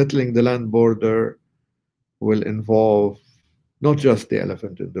 Settling the land border will involve not just the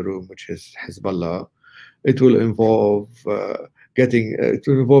elephant in the room, which is Hezbollah. It will involve it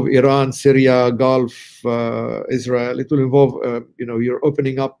will involve Iran, Syria, Gulf, Israel. It will involve, you're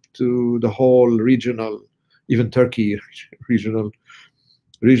opening up to the whole regional, even Turkey, regional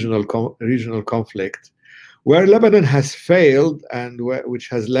conflict, where Lebanon has failed, and which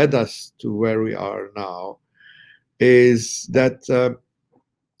has led us to where we are now, is that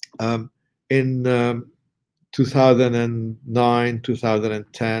in 2009,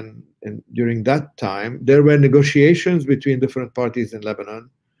 2010, and during that time, there were negotiations between different parties in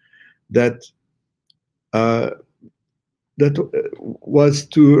Lebanon that was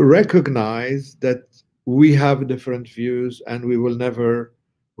to recognize that we have different views and we will never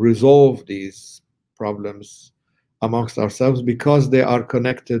resolve these problems amongst ourselves because they are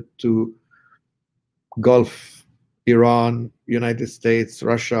connected to Gulf, Iran, United States,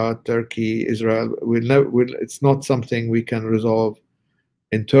 Russia, Turkey, Israel. It's not something we can resolve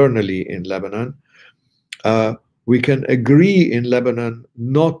internally in Lebanon. We can agree in Lebanon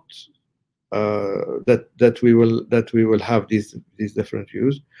not that we will have these different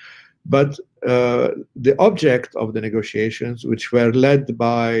views, but the object of the negotiations, which were led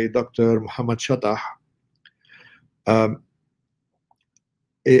by Dr. Muhammad Shatah,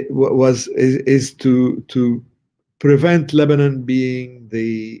 is to prevent Lebanon being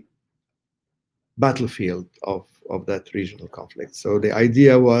the battlefield of that regional conflict. So the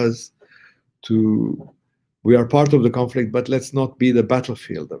idea was we are part of the conflict, but let's not be the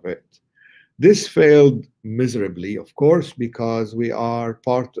battlefield of it. This failed miserably, of course, because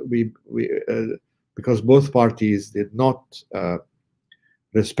because both parties did not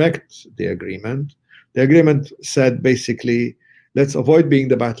respect the agreement. The agreement said basically, let's avoid being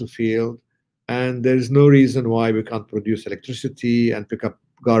the battlefield, and there is no reason why we can't produce electricity and pick up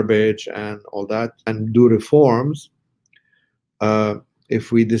garbage and all that and do reforms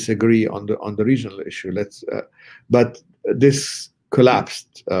if we disagree on the regional issue. But this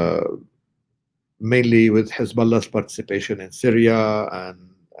collapsed mainly with Hezbollah's participation in Syria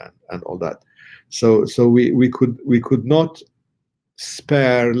and all that. So we could not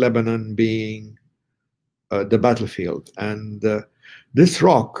spare Lebanon being the battlefield, and this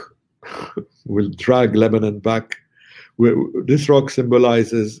rock will drag Lebanon back. This rock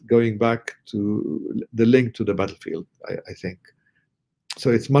symbolizes going back to the link to the battlefield, I think. So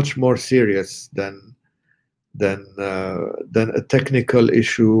it's much more serious than a technical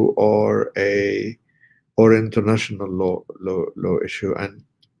issue or international law issue, and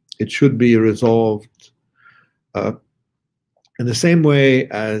it should be resolved in the same way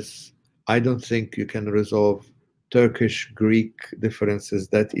as I don't think you can resolve Turkish-Greek differences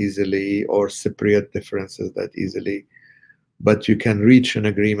that easily or Cypriot differences that easily, but you can reach an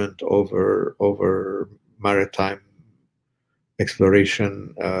agreement over maritime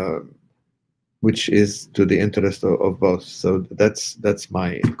exploration, which is to the interest of both. So that's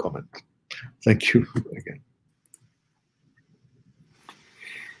my comment. Thank you again.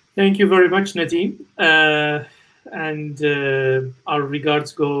 Thank you very much, Nadim. And our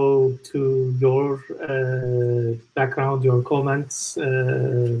regards go to your background, your comments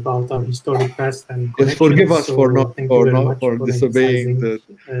about our historic past and yes, forgive us for disobeying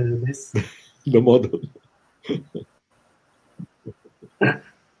this. the model.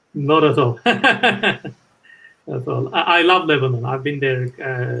 Not at all. At all. I love Lebanon. I've been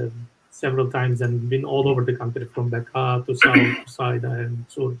there several times and been all over the country, from Bekaa to South to Side and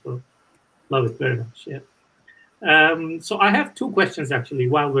so love it very much. Yeah. So I have two questions actually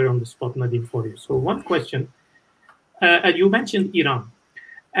while we're on the spot, Nadim, for you. So one question, you mentioned Iran,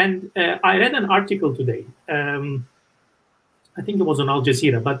 and I read an article today. I think it was on Al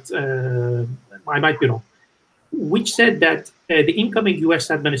Jazeera, but I might be wrong, which said that the incoming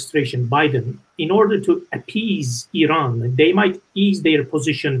US administration, Biden, in order to appease Iran, they might ease their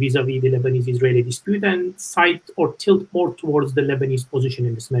position vis-a-vis the Lebanese-Israeli dispute and side or tilt more towards the Lebanese position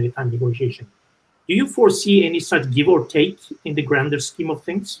in this maritime negotiation. Do you foresee any such give or take in the grander scheme of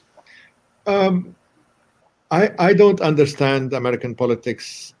things? I don't understand American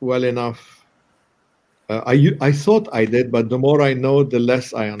politics well enough. I thought I did, but the more I know, the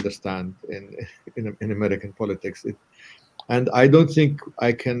less I understand in American politics. And I don't think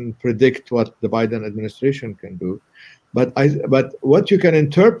I can predict what the Biden administration can do. But what you can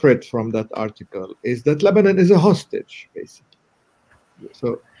interpret from that article is that Lebanon is a hostage, basically.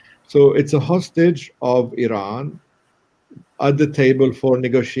 So it's a hostage of Iran at the table for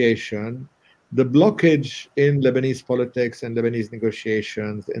negotiation. The blockage in Lebanese politics and Lebanese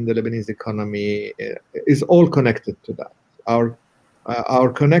negotiations, in the Lebanese economy, is all connected to that. Our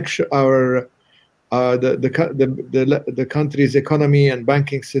connection, the country's economy and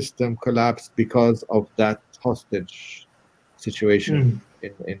banking system collapsed because of that hostage situation.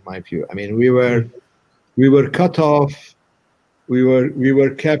 In my view, I mean, we were cut off. We were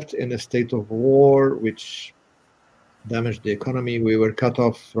kept in a state of war, which damaged the economy. We were cut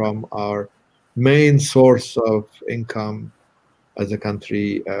off from our main source of income as a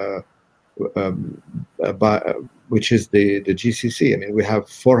country, which is the GCC. I mean, we have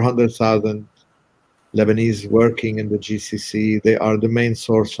 400,000 Lebanese working in the GCC. They are the main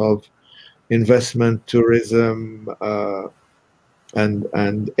source of investment, tourism,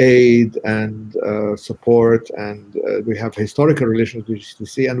 and aid and support, and we have historical relations with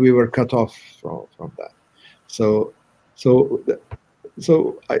GCC, and we were cut off from that. So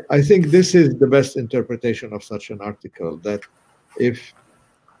I think this is the best interpretation of such an article, that if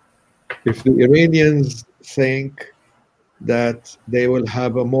the Iranians think that they will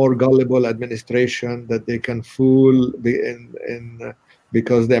have a more gullible administration, that they can fool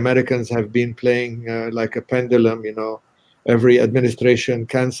because the Americans have been playing like a pendulum, you know, every administration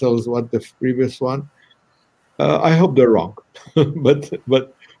cancels what the previous one. I hope they're wrong, but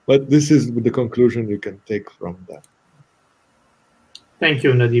this is the conclusion you can take from that. Thank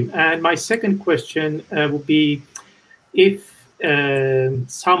you, Nadim. And my second question would be, if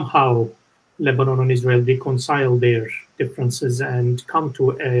somehow Lebanon and Israel reconcile their differences and come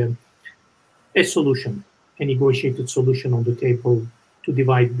to a solution, a negotiated solution on the table to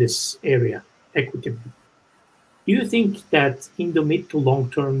divide this area equitably, do you think that in the mid to long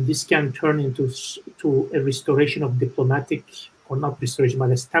term, this can turn into a restoration of diplomatic or not restoration,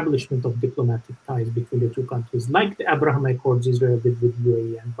 but establishment of diplomatic ties between the two countries, like the Abraham Accords Israel did with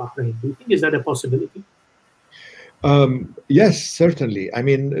UAE and Bahrain? Do you think, is that a possibility? Yes, certainly. I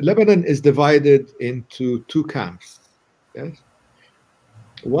mean, Lebanon is divided into two camps. Yes,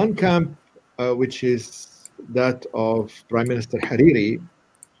 one camp, which is that of Prime Minister Hariri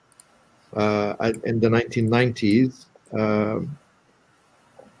in the 1990s,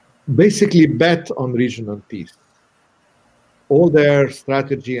 basically bet on regional peace. All their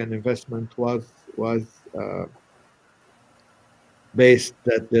strategy and investment was based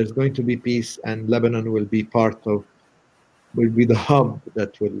that there's going to be peace, and Lebanon will be the hub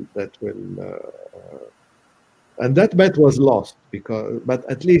that will and that bet was lost, but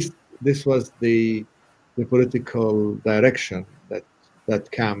at least this was the political direction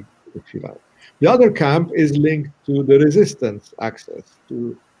that camp, if you like. The other camp is linked to the resistance axis,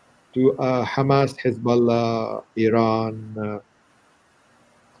 to Hamas, Hezbollah, Iran,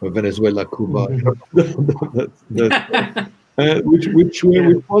 Venezuela, Cuba,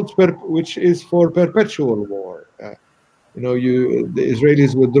 which is for perpetual war. The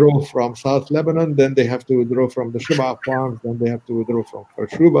Israelis withdraw from South Lebanon, then they have to withdraw from the Sheba farms, then they have to withdraw from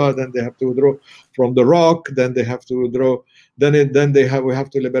Shuba, then they have to withdraw from the Rock, then they have to withdraw, we have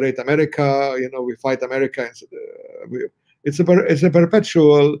to liberate America. We fight America. It's a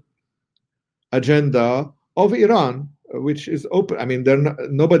perpetual agenda of Iran, which is open. I mean,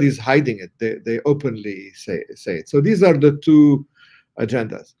 nobody's hiding it. They openly say it. So these are the two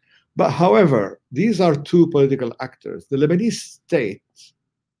agendas. But however, these are two political actors. The Lebanese state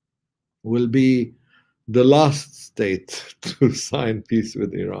will be the last state to sign peace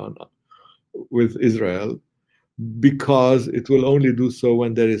with Israel, because it will only do so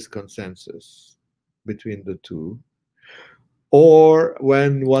when there is consensus between the two, or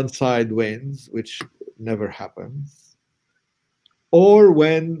when one side wins, which never happens, or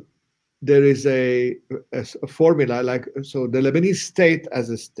when there is a formula, so the Lebanese state as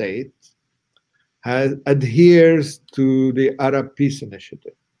a state adheres to the Arab Peace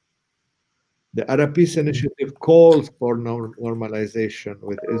Initiative. The Arab Peace Initiative calls for normalization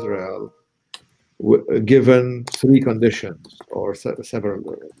with Israel, given three conditions, or several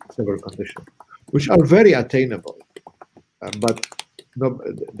conditions, which are very attainable, but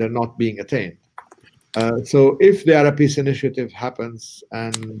they're not being attained. So if the Arab Peace Initiative happens,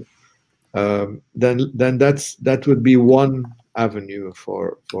 and then that would be one avenue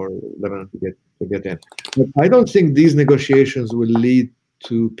for Lebanon to get in. But I don't think these negotiations will lead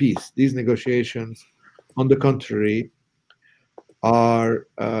to peace. These negotiations, on the contrary, are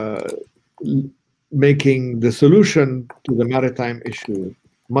making the solution to the maritime issue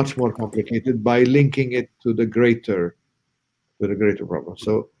much more complicated by linking it to the greater problem.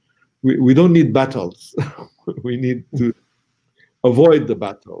 So we don't need battles. We need to avoid the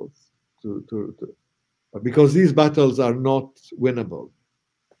battles. Because these battles are not winnable,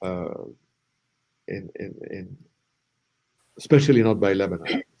 especially not by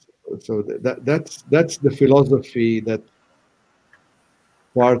Lebanon. So that's the philosophy that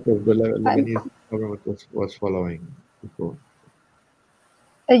part of the Lebanese government was following before.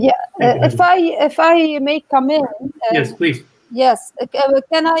 If I may come in. Yes, please. Yes,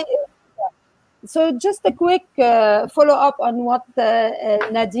 can I? So just a quick follow-up on what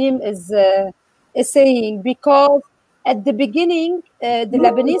Nadim is saying, because at the beginning, the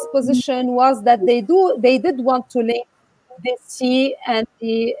Lebanese position was that they did want to link the sea and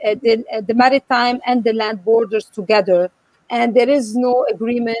the maritime and the land borders together, and there is no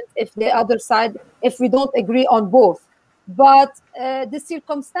agreement if we don't agree on both. But the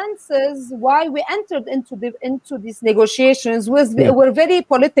circumstances why we entered into these negotiations were very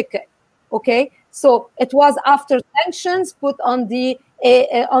political. Okay, so it was after sanctions put on the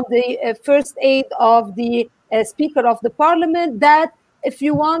first aid of the Speaker of the Parliament, that if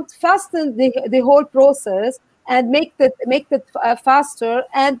you want fasten the whole process and make it faster,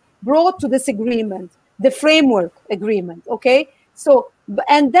 and brought to this agreement, the framework agreement. Okay, so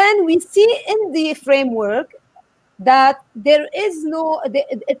and then we see in the framework that there is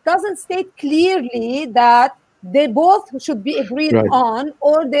it doesn't state clearly that they both should be agreed on,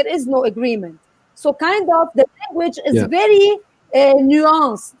 or there is no agreement. So kind of the language is very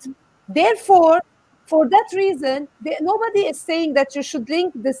nuanced. Therefore, for that reason, nobody is saying that you should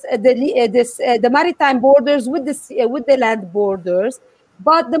link the maritime borders with the land borders.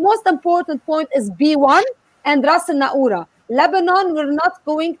 But the most important point is B1 and Ras Al Naoura. Lebanon, we're not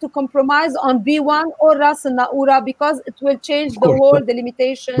going to compromise on B1 or Ras Al Naoura, because it will change the whole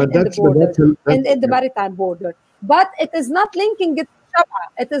delimitation in the border, in the maritime border. But it is not linking it to Shaba.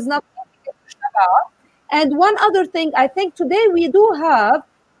 It is not linking it to Shaba. And one other thing, I think today we do have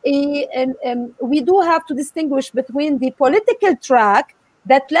to distinguish between the political track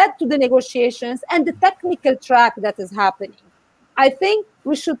that led to the negotiations and the technical track that is happening. I think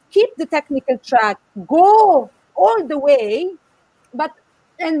we should keep the technical track, go all the way,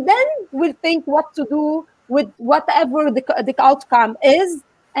 and then we'll think what to do with whatever the outcome is.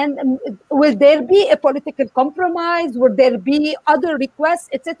 And will there be a political compromise? Will there be other requests,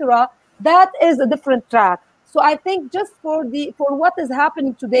 etc.? That is a different track. So I think just for what is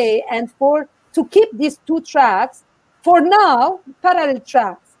happening today and to keep these two tracks, for now, parallel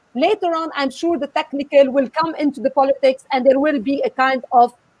tracks. Later on, I'm sure the technical will come into the politics and there will be a kind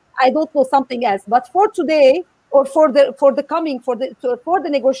of, I don't know, something else. But for today, or for the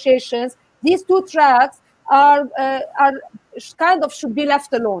negotiations, these two tracks are kind of should be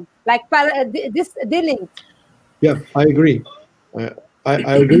left alone, like this de-linked. Yeah, I agree.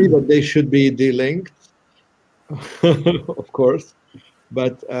 I agree that they should be de-linked, of course,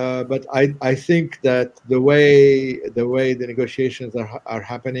 but I think that the way the negotiations are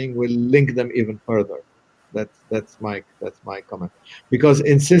happening will link them even further. That's my comment, because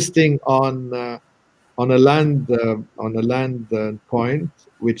insisting on a land point,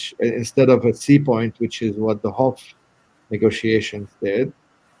 which instead of a sea point, which is what the Hof negotiations did.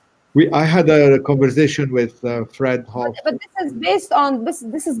 I had a conversation with Fred Hof. But this is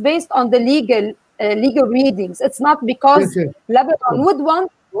based on the legal readings. It's not because Lebanon would want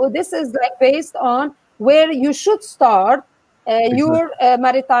to. This is like based on where you should start your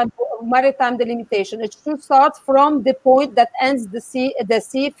maritime delimitation. It should start from the point that ends the sea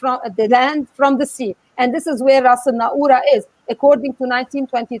from the land from the sea. And this is where Ras al-Naoura is, according to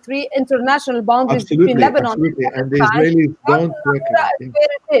 1923 international boundaries between Lebanon and the Israelis don't recognize where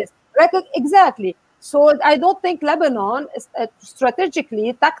it is. Exactly. So I don't think Lebanon,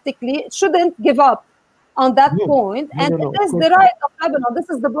 strategically, tactically, shouldn't give up on that point. And it is the right of Lebanon. This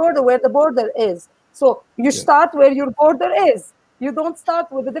is the border where the border is. So you start where your border is. You don't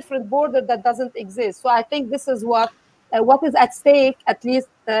start with a different border that doesn't exist. So I think this is what is at stake, at least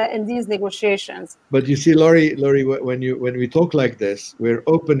in these negotiations. But you see, Laury, when we talk like this, we're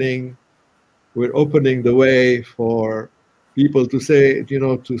opening the way for people to say,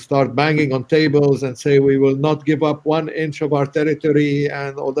 to start banging on tables and say we will not give up 1 inch of our territory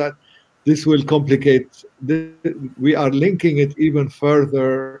and all that. This will complicate. We are linking it even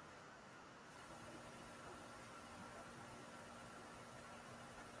further.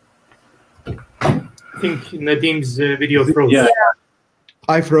 I think Nadim's video froze. Yeah.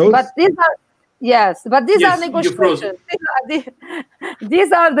 I froze. But these are negotiations.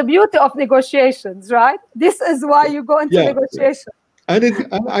 These are the beauty of negotiations, right? This is why you go into negotiations. And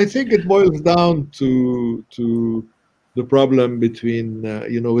I think it boils down to the problem between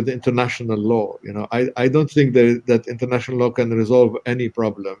with international law. I don't think that international law can resolve any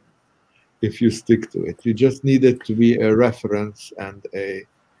problem if you stick to it. You just need it to be a reference and a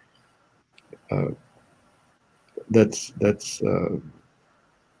that's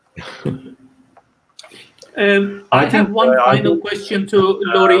I have one final question to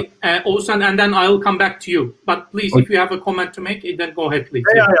Laury, Oğuzhan, and then I'll come back to you. But please, if you have a comment to make, then go ahead, please.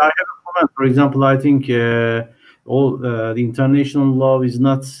 Yeah, I have a comment. For example, I think all the international law is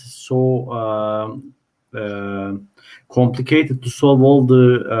not so complicated to solve all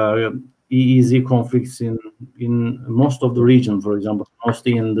the EEZ conflicts in most of the region. For example,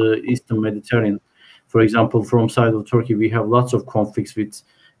 mostly in the Eastern Mediterranean. For example, from side of Turkey, we have lots of conflicts with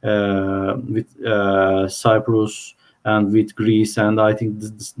Cyprus and with Greece, and I think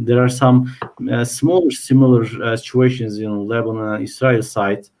there are some smaller similar situations in Lebanon and Israel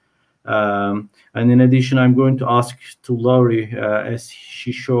side. And in addition, I'm going to ask to Laury, as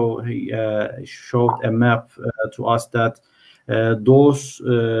she showed a map to us that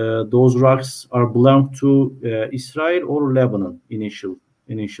those rocks are belong to Israel or Lebanon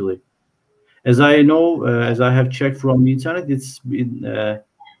initially. As I know, as I have checked from the internet, it's been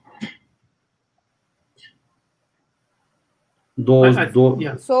those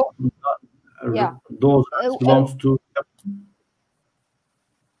belongs to.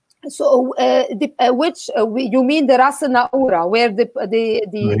 So, you mean the Ras al-Naoura, where the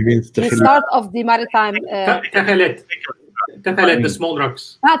start of the maritime? Tekhelet, the small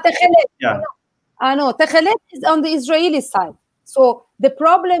rocks. Tekhelet. Yeah. I know. Tekhelet is on the Israeli side. So the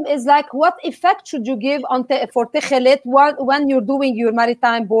problem is like, what effect should you give for Tekhelet when you're doing your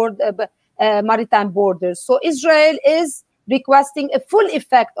maritime borders? So Israel is requesting a full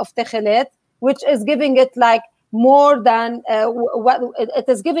effect of Tekhelet, which is giving it like more than what it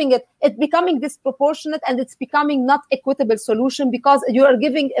is giving it. It's becoming disproportionate and it's becoming not equitable solution because you are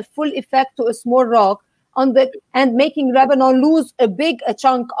giving a full effect to a small rock and making Lebanon lose a big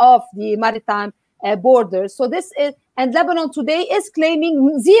chunk of the maritime border. So this is, and Lebanon today is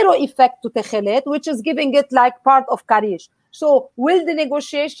claiming zero effect to Tekhelet, which is giving it like part of Karish. So will the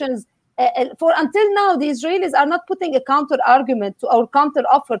negotiations, until now, the Israelis are not putting a counter argument to or counter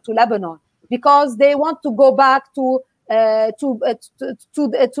offer to Lebanon, because they want to go back to the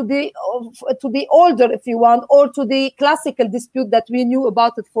older, if you want, or to the classical dispute that we knew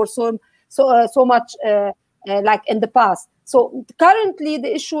about it for so much like in the past. So currently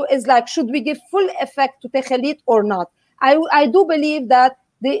the issue is like, should we give full effect to Tekhelet or not? I do believe that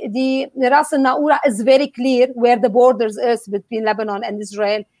the Ras al Naura is very clear where the borders is between Lebanon and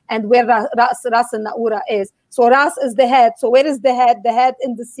Israel, and where Ras al Naura is. So Ras is the head. So where is the head? The head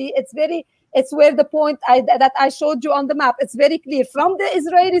in the sea. It's where the point that I showed you on the map. It's very clear. From the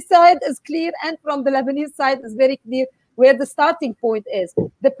Israeli side is clear, and from the Lebanese side is very clear where the starting point is.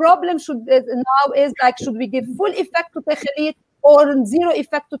 The problem now is like, should we give full effect to Tekhelet or zero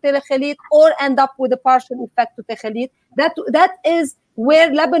effect to Tekhelet, or end up with a partial effect to Tekhelet? That is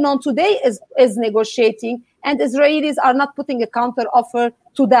where Lebanon today is negotiating, and Israelis are not putting a counter offer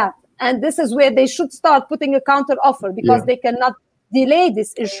to that. And this is where they should start putting a counter offer, because they cannot delay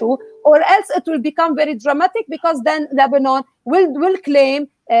this issue, or else it will become very dramatic, because then Lebanon will claim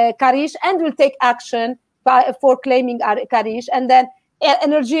Karish and will take action for claiming Karish, and then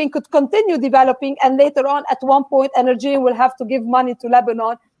Energean could continue developing, and later on at one point Energean will have to give money to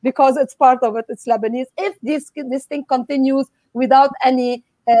Lebanon because it's part of it, it's Lebanese, if this thing continues without any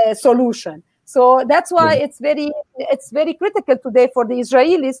solution. So that's why it's very critical today for the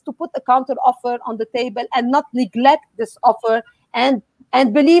Israelis to put a counter offer on the table and not neglect this offer, and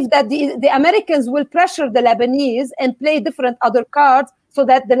believe that the Americans will pressure the Lebanese and play different other cards so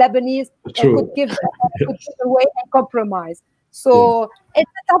that the Lebanese could give away and compromise. So it's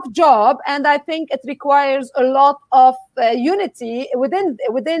a tough job, and I think it requires a lot of unity within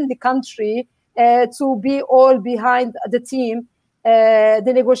the country to be all behind the team,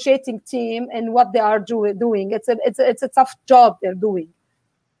 the negotiating team, and what they are doing. It's a tough job they're doing.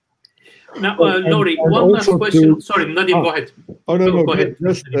 Now, Laury, one last question. Sorry, Nadim, go ahead. Oh, no, go ahead.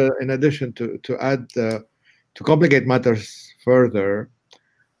 Just in addition to add, to complicate matters further,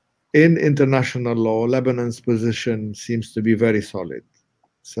 in international law, Lebanon's position seems to be very solid.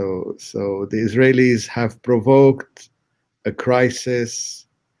 So the Israelis have provoked a crisis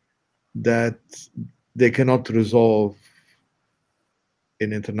that they cannot resolve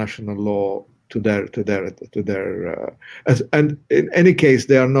in international law and in any case,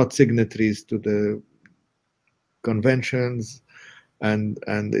 they are not signatories to the conventions, and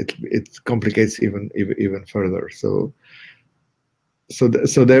it complicates even further. So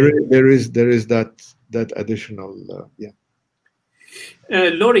there is that additional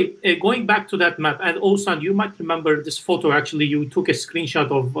Laury, going back to that map, and Oğuzhan, you might remember this photo. Actually, you took a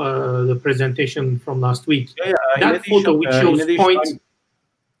screenshot of the presentation from last week. That photo which shows point.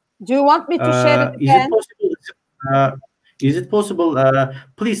 Do you want me to share it again? Is it possible?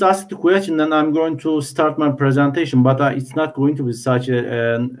 Please ask the question, and I'm going to start my presentation. But it's not going to be such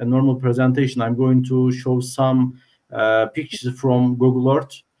a normal presentation. I'm going to show some pictures from Google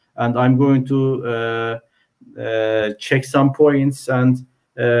Earth, and I'm going to check some points and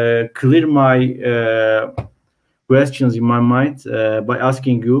clear my questions in my mind by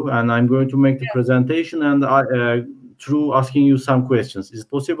asking you. And I'm going to make the presentation and through asking you some questions. Is it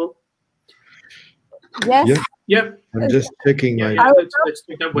possible? Yes. Yeah. I'm just checking my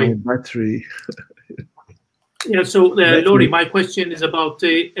battery. So Laury, my question is about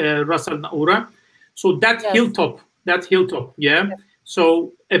Ras al Naura. So that hilltop,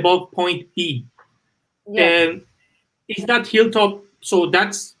 so above point E. Is that hilltop, so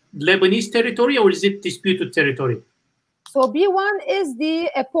that's Lebanese territory, or is it disputed territory? So B1 is the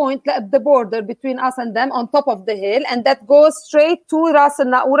point, the border between us and them on top of the hill, and that goes straight to Ras al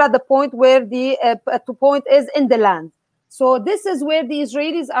Naura, the point where the point is in the land. So this is where the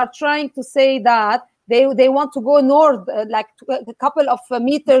Israelis are trying to say that they want to go north, like a couple of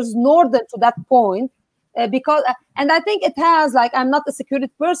meters northern to that point, because, and I think it has, like, I'm not a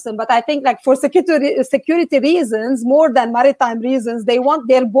security person, but I think like for security reasons, more than maritime reasons, they want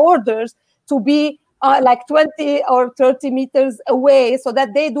their borders to be like 20 or 30 meters away, so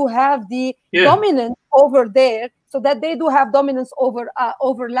that they do have the dominance over there, so that they do have dominance over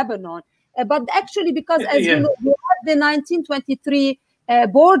Lebanon. But actually, because as you know, we have the 1923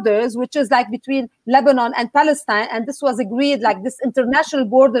 borders, which is like between Lebanon and Palestine, and this was agreed, like this international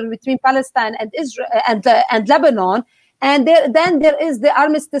border between Palestine and Israel and Lebanon. And then there is the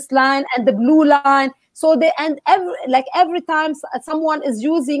armistice line and the blue line. So every time someone is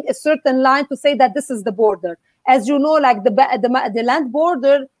using a certain line to say that this is the border. As you know, like the land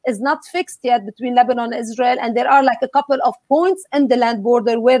border is not fixed yet between Lebanon and Israel, and there are like a couple of points in the land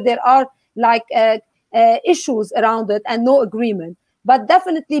border where there are like issues around it and no agreement. But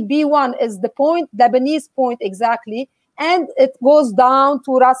definitely B1 is the point, Lebanese point exactly, and it goes down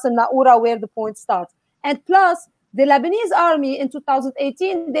to Ras al Naura where the point starts. And plus, the Lebanese army in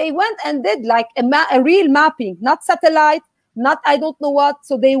 2018, they went and did like a real mapping, not satellite, not I don't know what.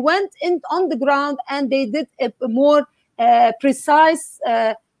 So they went in on the ground and they did a more precise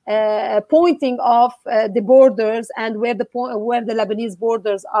pointing of the borders and where the Lebanese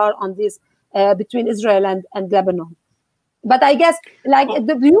borders are on this between Israel and Lebanon. But I guess like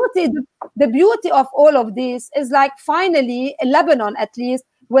the beauty of all of this is like finally Lebanon at least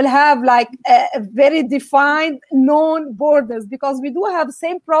will have like a very defined known borders, because we do have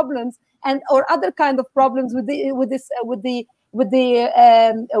same problems and or other kind of problems with the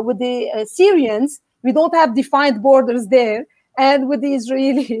Syrians. We don't have defined borders there, and with the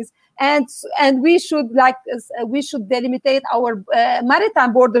Israelis, and we should delimitate our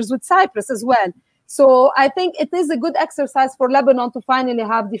maritime borders with Cyprus as well. So I think it is a good exercise for Lebanon to finally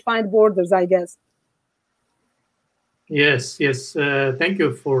have defined borders, I guess. Yes. Thank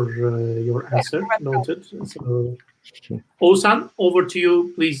you for your answer. Noted. So, Oğuzhan, over to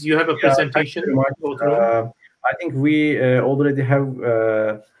you, please. You have a presentation. I think we already have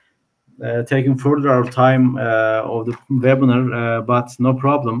taken further our time of the webinar, but no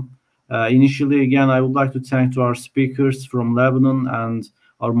problem. Initially, again, I would like to thank to our speakers from Lebanon and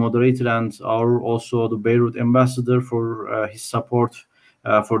our moderator and also the Beirut ambassador for his support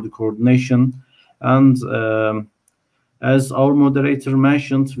for the coordination. And as our moderator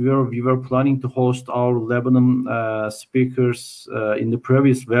mentioned, we were planning to host our Lebanon speakers in the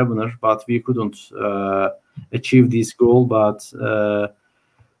previous webinar, but we couldn't achieve this goal. But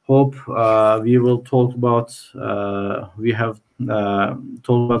hope we will talk about. We have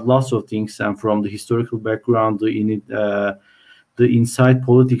talked about lots of things, and from the historical background, the inside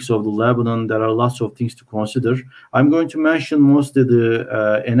politics of the Lebanon, there are lots of things to consider. I'm going to mention mostly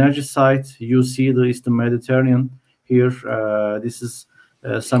the energy side. You see the Eastern Mediterranean here. This is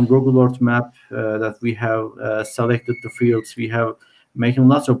some Google Earth map that we have selected the fields. We have making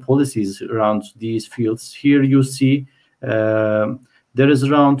lots of policies around these fields. Here you see there is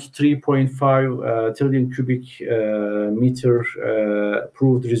around 3.5 trillion cubic meter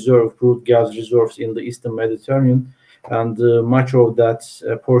proved gas reserves in the Eastern Mediterranean. And much of that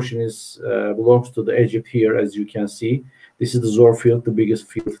portion belongs to the Egypt here, as you can see. This is the Zohr field, the biggest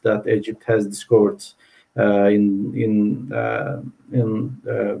field that Egypt has discovered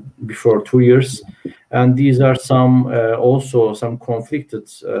before 2 years. And these are also some conflicted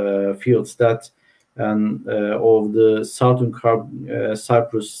fields that of the southern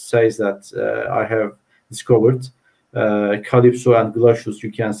Cyprus says that I have discovered. Calypso and Glacius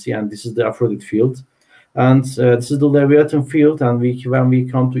you can see, and this is the Aphrodite field. And this is the Leviathan field, and when we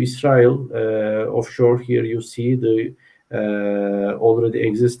come to Israel, offshore here you see the already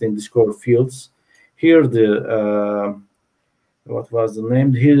existing discovered fields. Here what was the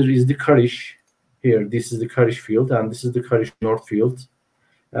name? Here is the Karish. Here, this is the Karish field, and this is the Karish North field.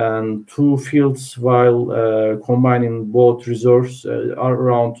 And two fields, while combining both reserves, are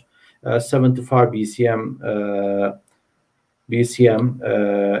around 75 BCM.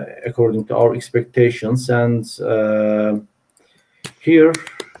 According to our expectations. And here,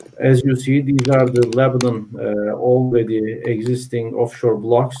 as you see, these are the Lebanon already existing offshore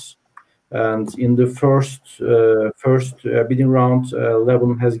blocks. And in the first bidding round,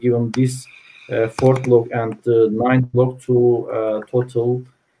 Lebanon has given this fourth block and the ninth block to Total.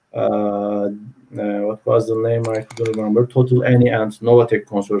 What was the name? I couldn't remember. Total Eni and Novatek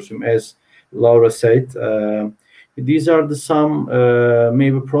Consortium, as Laura said. These are some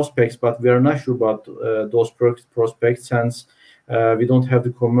maybe prospects, but we are not sure about those prospects since we don't have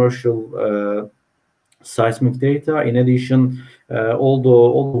the commercial seismic data. In addition,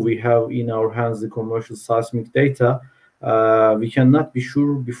 although we have in our hands the commercial seismic data, we cannot be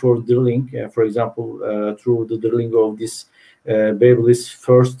sure before drilling. For example, through the drilling of this Babylis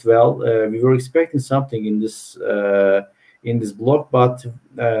first well, we were expecting something in this block, but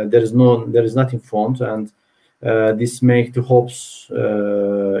there is nothing found, and this makes the hopes to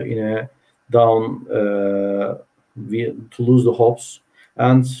lose the hopes.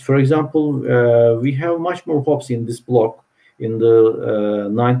 And for example, we have much more hopes in this block, in the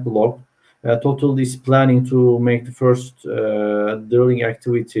ninth block. Total is planning to make the first drilling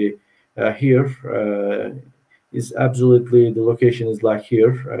activity here is absolutely, the location is like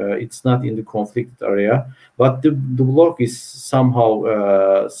here. It's not in the conflicted area, but the block is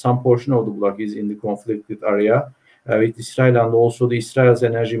somehow, some portion of the block is in the conflicted area with Israel, and also the Israel's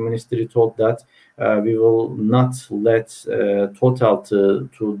energy ministry told that we will not let Total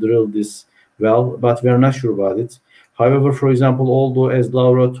to drill this well, but we are not sure about it. However, for example, although as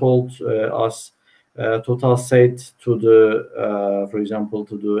Laura told us, Total said to the, for example,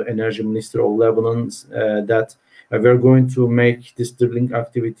 to the energy minister of Lebanon that we are going to make this drilling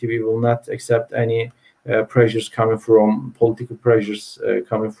activity. We will not accept any pressures coming from political pressures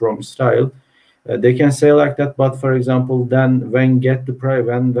coming from Israel. They can say like that, but for example, then when they get the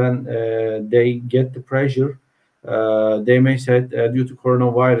pressure, they may say due to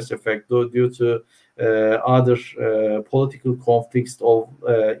coronavirus effect, due to other political conflicts of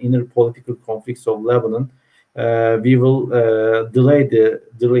inner political conflicts of Lebanon, we will delay the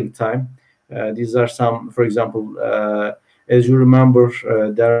drilling time. These are some, for example, as you remember,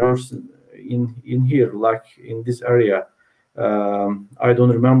 there are in here, like in this area. I don't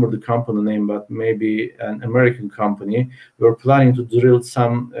remember the company name, but maybe an American company. We're planning to drill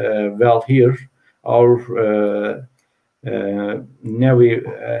some well here. Our Navy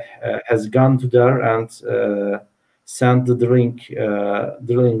has gone to there and sent the drilling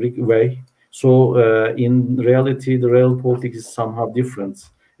rig away. So in reality, the real politics is somehow different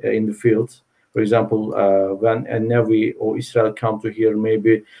in the field. For example, when a Navy or Israel come to here,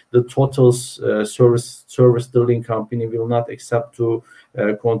 maybe the Total's service drilling company will not accept to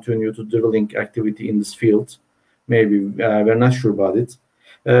continue to drilling activity in this field. Maybe we're not sure about it.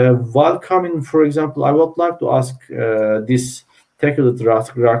 While coming, for example, I would like to ask this teckelite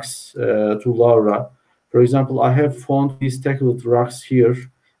rocks to Laura. For example, I have found these teckelite rocks here.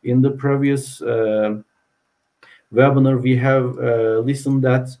 In the previous webinar, we have listened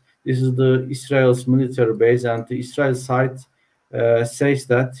that this is the Israel's military base, and the Israel side says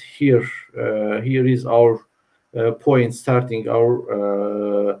that here is our point, starting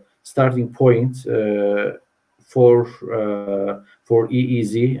point for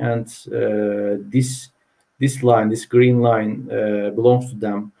EEZ, and this line, this green line, belongs to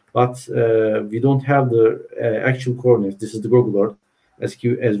them. But we don't have the actual coordinates. This is the Google Earth, as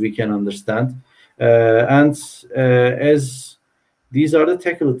we can understand, and as these are the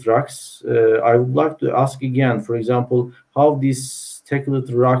teckelite rocks. I would like to ask again, for example, how these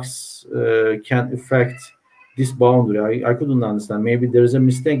teckelite rocks can affect this boundary. I couldn't understand. Maybe there is a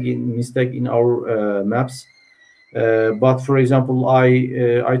mistake in our maps. But for example,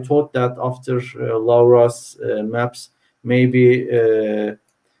 I thought that after Laura's maps, maybe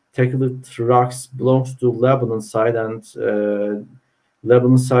teckelite rocks belongs to Lebanon side, and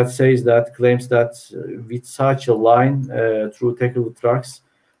Lebanon side claims that with such a line through teckelite rocks,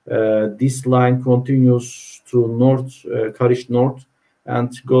 this line continues to north, Karish North,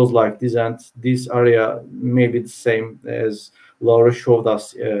 and goes like this. And this area may be the same as Laura showed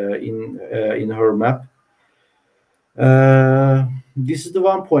us in her map. This is the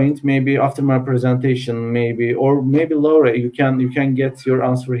one point. Maybe after my presentation, maybe Laura, you can get your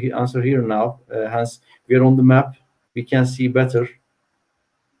answer here now. Hence, we are on the map. We can see better.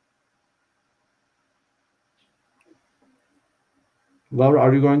 Laura,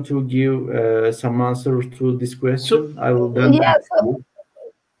 are you going to give some answer to this question? I will then. Yeah,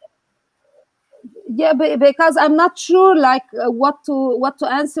 because I'm not sure, like what to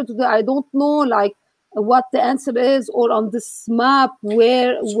answer to the. I don't know, like what the answer is, or on this map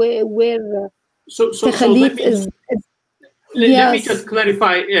where so let me just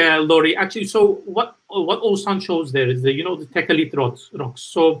clarify, Laurie. Actually, so what Oğuzhan shows there is the teckelite rocks.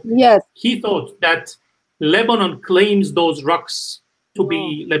 So yes, he thought that Lebanon claims those rocks to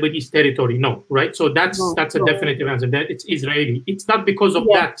be Lebanese territory. No, right? So that's a definitive answer. That it's Israeli. It's not because of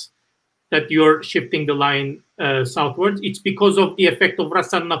that you're shifting the line southwards. It's because of the effect of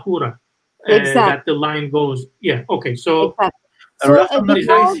Ras al Nahura that the line goes. Yeah. Okay. So Ras al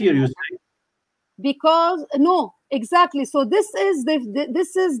Nahura is here, you say? Because no, exactly. So this is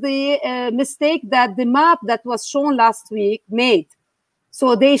the mistake that the map that was shown last week made.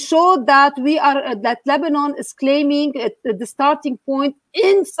 So they showed that that Lebanon is claiming the starting point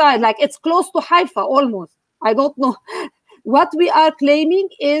inside, like it's close to Haifa almost. I don't know. What we are claiming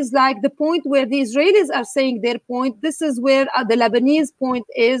is like the point where the Israelis are saying their point. This is where the Lebanese point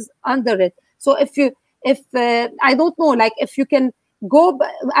is under it. So if I don't know, like if you can go,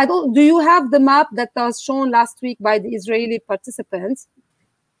 do you have the map that was shown last week by the Israeli participants?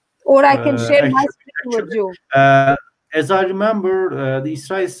 Or I can share my screen with you. As I remember, the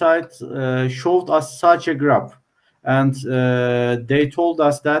Israeli side showed us such a graph. and they told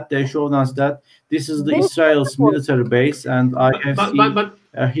us that, they showed us that this is the Israel's military base, and I have seen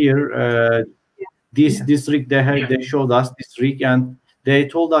here this rig. They showed us this rig, and they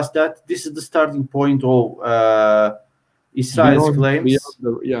told us that this is the starting point of Israel's claims.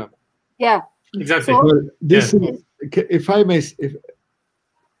 Yeah, exactly. So, Well, this is, if I may,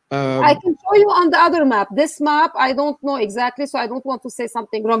 I can show you on the other map. This map, I don't know exactly, so I don't want to say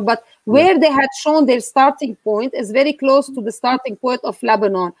something wrong, but where they had shown their starting point is very close to the starting point of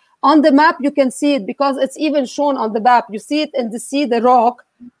Lebanon. On the map, you can see it because it's even shown on the map. You see it in the sea, the rock,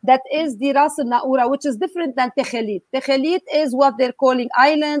 that is the Ras al-Naura, which is different than Tekhelit. Tekhelit is what they're calling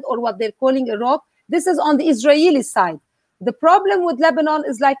island or what they're calling a rock. This is on the Israeli side. The problem with Lebanon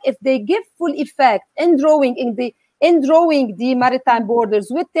is like if they give full effect in drawing the maritime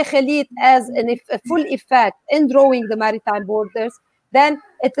borders with Tekhelit as a full effect in drawing the maritime borders, then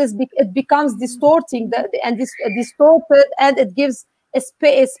it becomes distorting distorted, and it gives a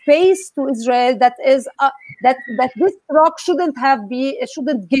space to Israel that is that this rock shouldn't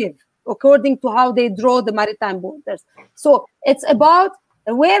give, according to how they draw the maritime borders. So it's about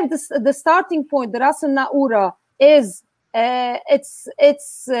where the starting point, the Ras al-Naura, is. It's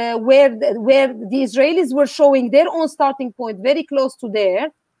where the Israelis were showing their own starting point very close to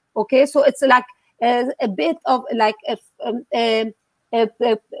there. Okay, so it's like a bit of like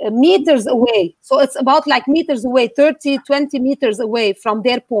meters away. So it's about like meters away, 30, 20 meters away from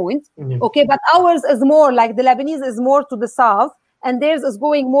their point. Okay, but ours is more like the Lebanese is more to the south, and theirs is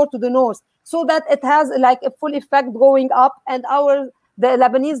going more to the north, so that it has like a full effect going up, and the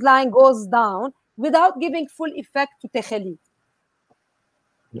Lebanese line goes down, without giving full effect to Tekhelit.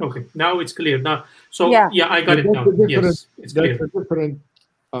 Okay, now it's clear. Now, so yeah, I got it now. Yes, it's clear. So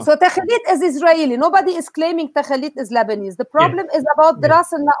Tekhelit is Israeli. Nobody is claiming Tekhelit is Lebanese. The problem is about the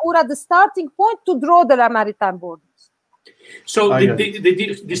Ras al-Naura, the starting point to draw the maritime borders. So the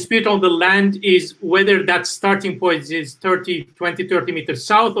dispute on the land is whether that starting point is 30 meters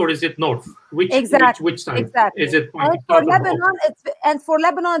south, or is it north? Which side? Exactly. Is it for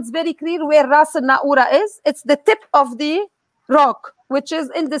Lebanon, it's very clear where Ras al-Naura is. It's the tip of the rock, which is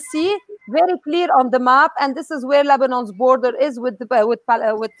in the sea, very clear on the map, and this is where Lebanon's border is with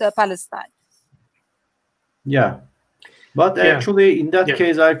Palestine. Yeah. But actually, in that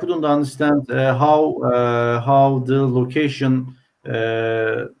case, I couldn't understand how the location,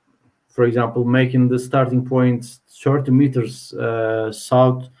 for example, making the starting point 30 meters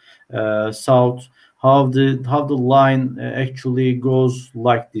south, how the line actually goes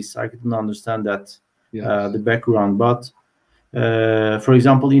like this. I couldn't understand that the background. But for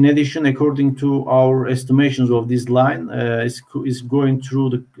example, in addition, according to our estimations of this line, is going through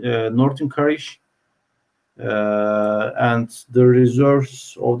the northern Karish. And the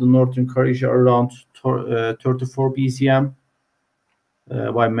reserves of the northern Karish are around 34 BCM.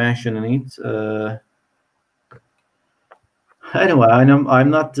 By mentioning it, anyway, I'm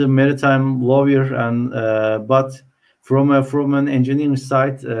not a maritime lawyer, and but from an engineering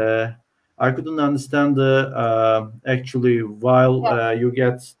side, I couldn't understand actually while you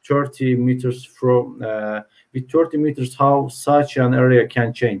get 30 meters from with 30 meters how such an area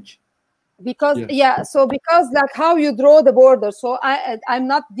can change. Because because like how you draw the border. So I'm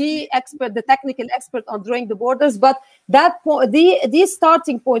not the expert, the technical expert on drawing the borders, but that point, the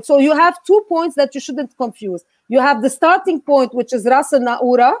starting point. So you have 2 points that you shouldn't confuse. You have the starting point, which is Ras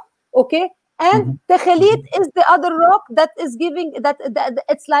al-Naura, okay, and Tekhelit is the other rock that is giving that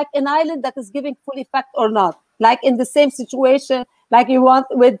it's like an island that is giving full effect or not, like in the same situation, like you want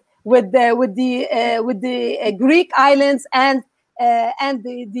with the Greek islands and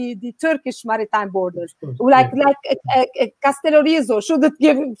the Turkish maritime borders, like Castellorizo, should it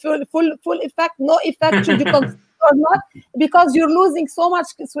give full effect? No effect should you consider or not, because you're losing so much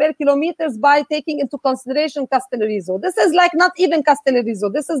square kilometers by taking into consideration Castellorizo. This is like not even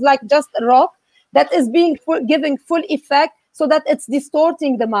Castellorizo. This is like just a rock that is being giving full effect, so that it's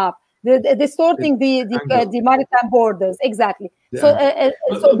distorting the map, distorting the maritime borders. Exactly. So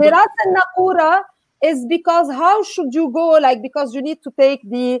the Ras al-Naura is because how should you go, like, because you need to take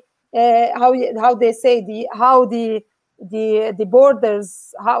the how they say the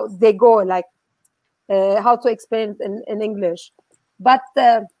borders, how they go, like how to explain it in English, but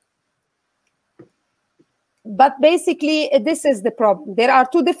basically this is the problem. There are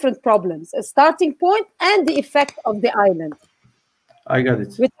two different problems: a starting point and the effect of the island. I got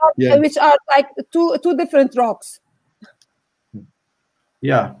it. Which are like two different rocks.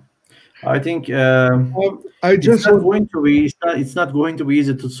 Yeah. I think it's not going to be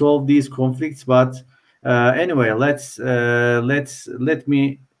easy to solve these conflicts, but anyway, let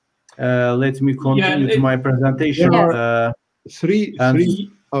me let me continue to my presentation. Three.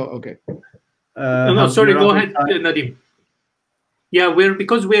 Oh, okay. No, sorry. Go ahead, Nadim. Yeah,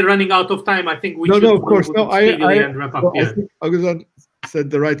 because we're running out of time. I think we should. No, of course, no. And wrap up. I think Oğuzhan said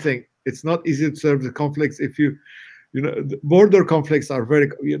the right thing. It's not easy to serve the conflicts if you know, the border conflicts are very.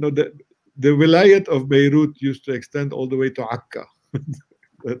 You know, the Wilayat of Beirut used to extend all the way to Akka.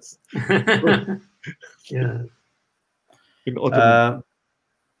 That's yeah. In Ottoman.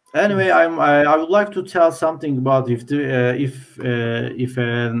 Anyway, I would like to tell something about if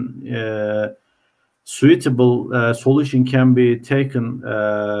a suitable solution can be taken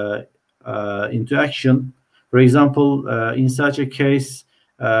into action. For example, in such a case,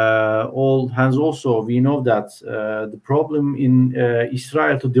 all hands also, we know that the problem in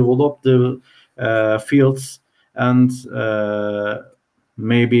Israel to develop the fields and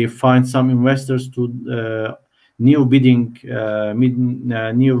maybe find some investors to new bidding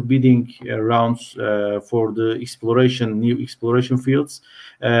rounds for the new exploration fields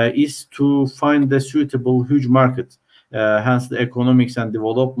is to find the suitable huge market. Hence, the economics and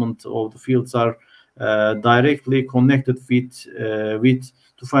development of the fields are directly connected with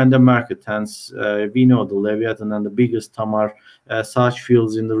to find the market. Hence, we know the Leviathan and the biggest Tamar such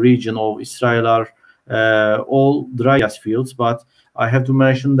fields in the region of Israel are all dry gas fields, but I have to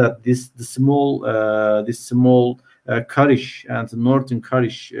mention that the small Karish and northern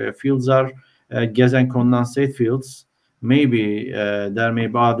Karish fields are gas and condensate fields. Maybe there may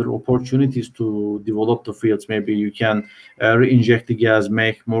be other opportunities to develop the fields. Maybe you can re-inject the gas,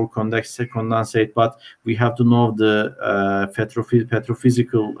 make more condensate, but we have to know the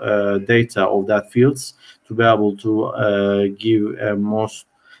petrophysical data of that fields to be able to give a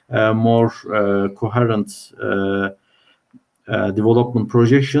more coherent development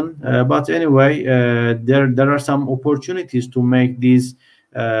projection. But anyway, there are some opportunities to make these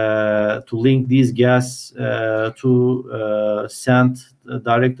to link these gas to send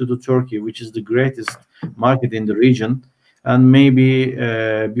directly to Turkey, which is the greatest market in the region. And maybe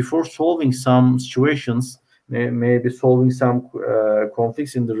before solving some situations, maybe solving some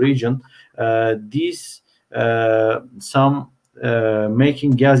conflicts in the region, these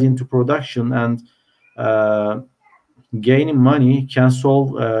making gas into production and gaining money can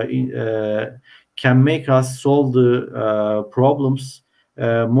solve can make us solve the problems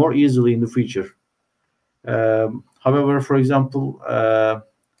more easily in the future. However, for example,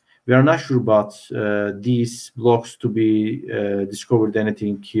 we are not sure about these blocks to be discovered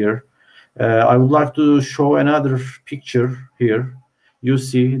anything here. I would like to show another picture here. You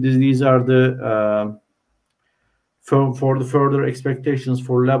see, these are the for the further expectations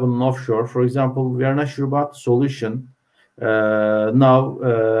for Lebanon offshore. For example, we are not sure about the solution. Now,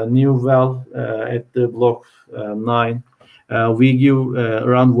 new well at the block 9. We give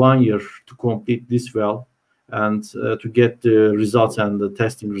around 1 year to complete this well and to get the results and the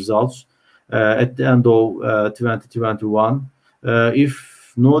testing results at the end of 2021.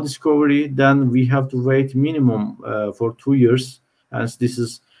 If no discovery, then we have to wait minimum for 2 years. And this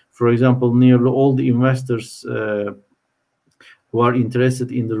is, for example, nearly all the investors who are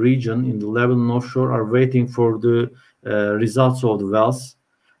interested in the region, in the Lebanon offshore, are waiting for the results of the wells.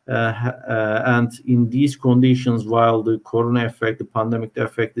 And in these conditions, while the corona effect, the pandemic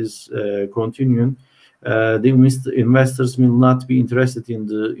effect is continuing, the investors will not be interested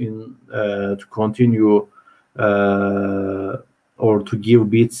to continue or to give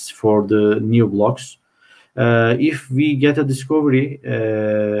bids for the new blocks. If we get a discovery,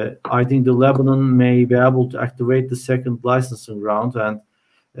 I think the Lebanon may be able to activate the second licensing round, and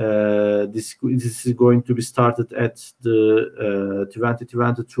this is going to be started at the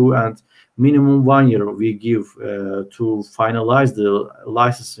 2022, and minimum 1 year we give to finalize the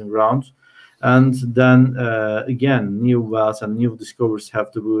licensing round. And then again, new wells and new discoveries have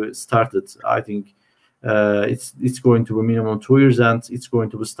to be started. I think it's going to be minimum 2 years, and it's going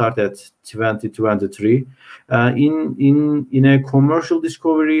to be started at 2023. In a commercial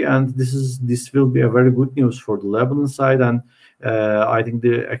discovery, and this will be a very good news for the Lebanon side, and I think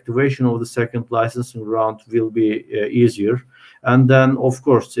the activation of the second licensing round will be easier. And then, of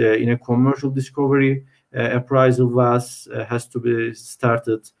course, in a commercial discovery, appraisal wells has to be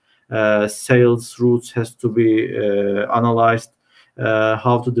started. Sales routes has to be analyzed.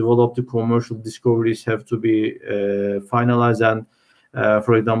 How to develop the commercial discoveries have to be finalized. And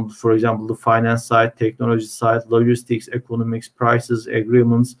for example, the finance side, technology side, logistics, economics, prices,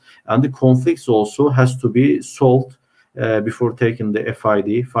 agreements, and the conflicts also has to be solved before taking the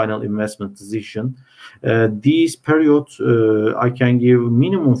FID, final investment decision. These periods, I can give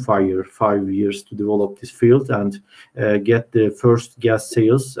minimum 5 years to develop this field and get the first gas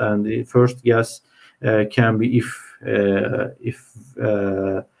sales. And the first gas can be if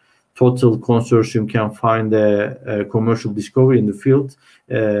total consortium can find a commercial discovery in the field.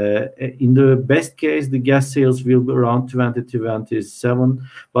 In the best case, the gas sales will be around 2027.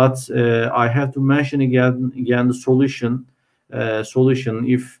 But I have to mention again the solution.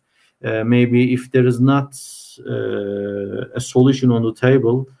 If maybe if there is not a solution on the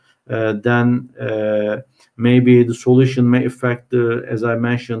table, then maybe the solution may affect as I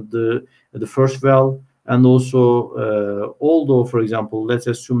mentioned, the first well. And also, although, for example, let's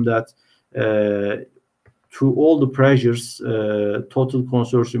assume that through all the pressures, total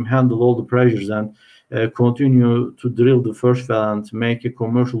consortium handle all the pressures and continue to drill the first well and make a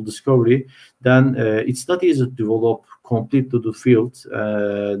commercial discovery, then it's not easy to develop completely the field.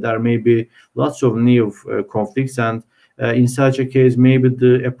 There may be lots of new conflicts, and in such a case, maybe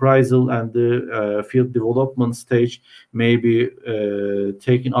the appraisal and the field development stage may be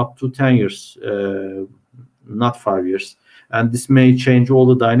taken up to 10 years, not 5 years. And this may change all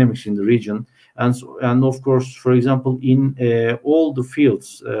the dynamics in the region. And of course, for example, in all the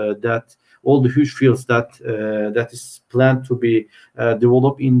fields all the huge fields that is planned to be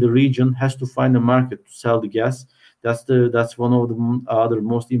developed in the region has to find a market to sell the gas. That's one of the other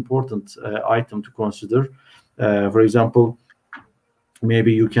most important item to consider. For example,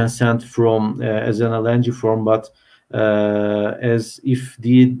 maybe you can send from as an LNG form, but as if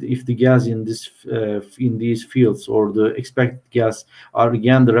the gas in these fields or the expected gas are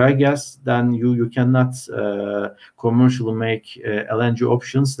again the dry gas, then you cannot commercially make LNG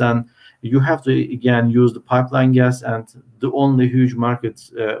options. Then you have to again use the pipeline gas, and the only huge market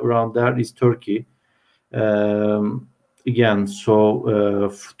around there is Turkey. Again,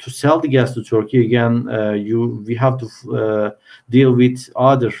 so to sell the gas to Turkey, again, we have to deal with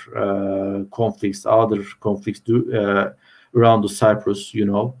other conflicts around the Cyprus, you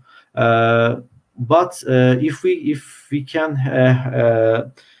know. But if we can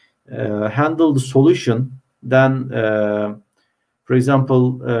handle the solution, then for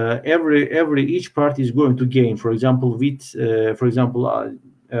example, each party is going to gain. For example,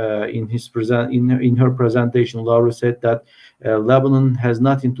 in her presentation, Laury said that Lebanon has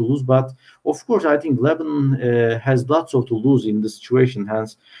nothing to lose, but of course, I think Lebanon has lots to lose in this situation.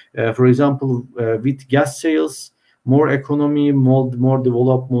 Hence, for example, with gas sales, more economy, more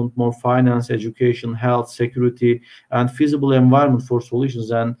development, more finance, education, health, security, and feasible environment for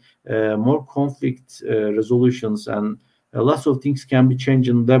solutions, and more conflict resolutions, and lots of things can be changed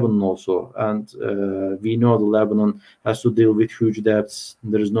in Lebanon also. And we know the Lebanon has to deal with huge debts.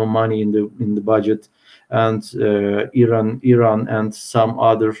 There is no money in the budget, and Iran and some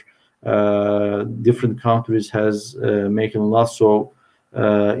other different countries has making lots of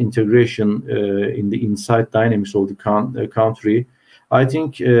integration in the inside dynamics of the country. I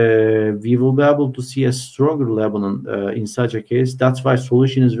think we will be able to see a stronger Lebanon in such a case. That's why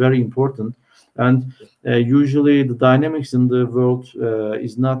solution is very important. And usually the dynamics in the world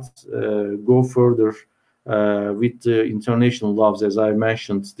is not go further with the international laws. As I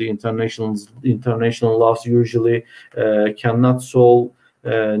mentioned, the international laws usually cannot solve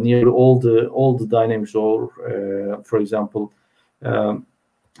nearly all the dynamics. Or for example,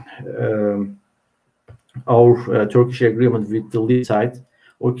 our Turkish agreement with the lead side.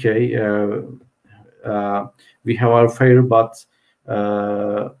 Okay, we have our fair, but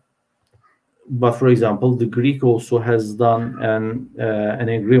for example, the Greek also has done an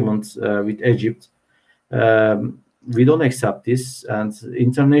agreement with Egypt. We don't accept this, and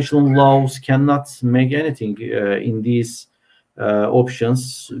international laws cannot make anything in these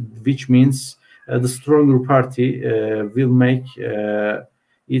options, which means the stronger party will make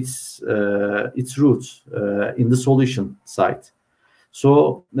its roots in the solution side.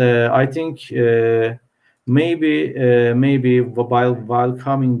 So I think maybe while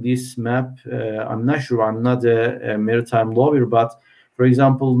coming this map, I'm not sure. I'm not a maritime lawyer, but for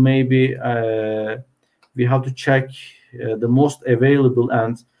example, maybe we have to check the most available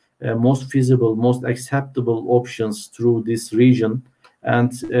and most feasible, most acceptable options through this region,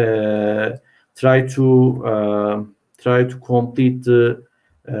 and try to complete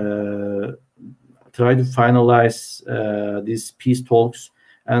try to finalize these peace talks,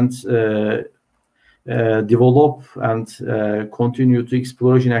 and develop and continue to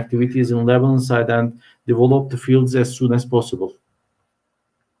exploration activities in Lebanon side, and develop the fields as soon as possible.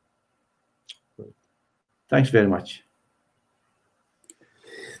 Thanks very much.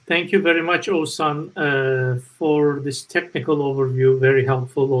 Thank you very much, Oğuzhan, for this technical overview. Very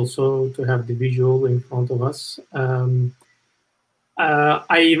helpful also to have the visual in front of us.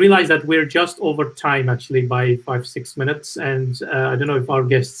 I realize that we're just over time, actually, by 5-6 minutes. And I don't know if our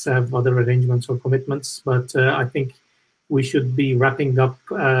guests have other arrangements or commitments, but I think we should be wrapping up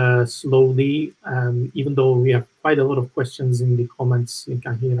slowly, even though we have quite a lot of questions in the comments here,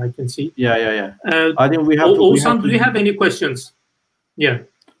 I can see. Yeah. I think we have to... Oğuzhan, do you have any questions? Yeah.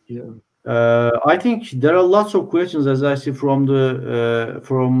 I think there are lots of questions, as I see from the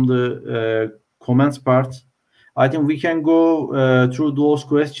comments part. I think we can go through those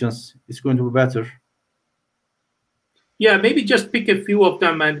questions. It's going to be better. Yeah, maybe just pick a few of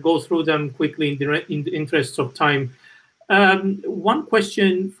them and go through them quickly in the interest of time. One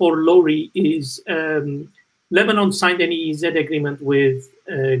question for Laury is, Lebanon signed an EEZ agreement with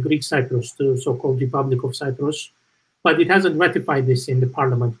Greek Cyprus, the so-called Republic of Cyprus, but it hasn't ratified this in the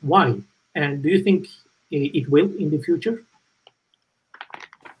parliament. Why? And do you think it will in the future?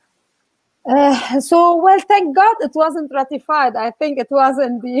 Well, thank God it wasn't ratified. I think it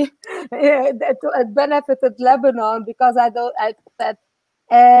wasn't it benefited Lebanon, because I don't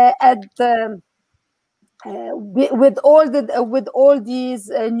with all these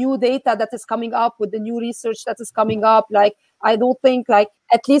new data that is coming up, with the new research that is coming up, like I don't think, like,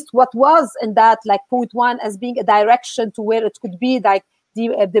 at least what was in that, like, point 1 as being a direction to where it could be, like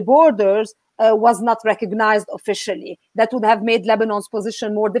the borders was not recognized officially. That would have made Lebanon's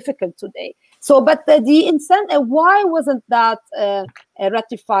position more difficult today. So, but the incentive, why wasn't that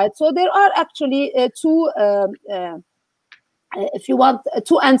ratified? So there are actually two, if you want,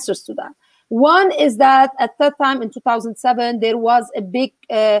 two answers to that. One is that at that time in 2007, there was a big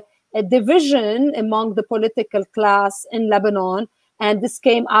a division among the political class in Lebanon. And this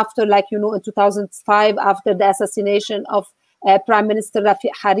came after, like, you know, in 2005, after the assassination of Prime Minister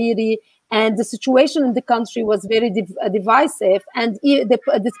Rafiq Hariri. And the situation in the country was very divisive. And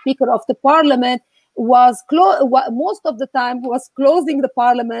the Speaker of the Parliament was most of the time was closing the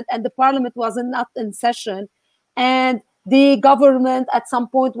Parliament, and the Parliament was not in session. And the government at some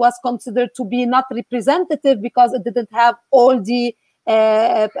point was considered to be not representative because it didn't have all the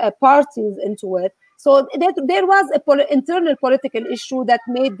parties into it. So there was an internal political issue that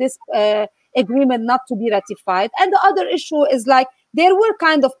made this agreement not to be ratified. And the other issue is, like, there were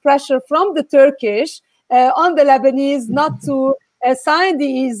kind of pressure from the Turkish on the Lebanese not to sign the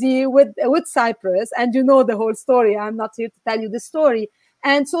EEZ with Cyprus. And you know the whole story. I'm not here to tell you the story.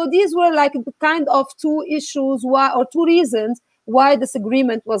 And so these were like the kind of two issues or two reasons why this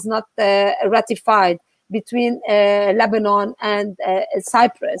agreement was not ratified between Lebanon and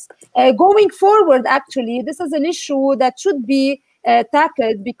Cyprus. Going forward, actually, this is an issue that should be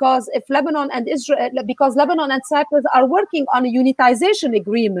tackled, because if Lebanon and Lebanon and Cyprus are working on a unitization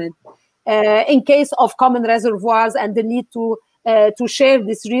agreement in case of common reservoirs and the need to share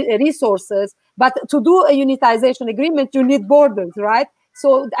these resources. But to do a unitization agreement, you need borders, right?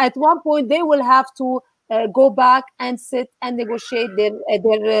 So at one point, they will have to go back and sit and negotiate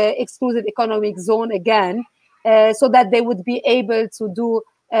their exclusive economic zone again, so that they would be able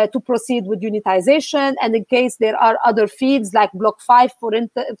to proceed with unitization. And in case there are other feeds, like Block 5, for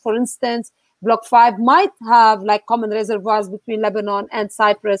instance, Block 5 might have like common reservoirs between Lebanon and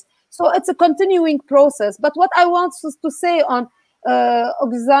Cyprus. So it's a continuing process. But what I want to say on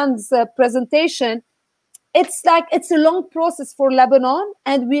Oğuzhan's presentation, it's a long process for Lebanon,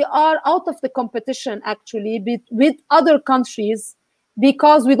 and we are out of the competition actually with other countries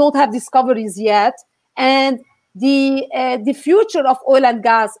because we don't have discoveries yet, and the future of oil and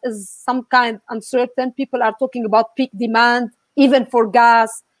gas is some kind uncertain. People are talking about peak demand even for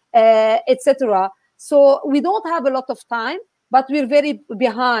gas, etc. So we don't have a lot of time, but we're very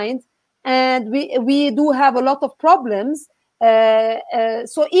behind, and we do have a lot of problems.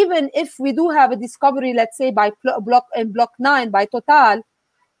 So even if we do have a discovery, let's say by Block 9 by Total,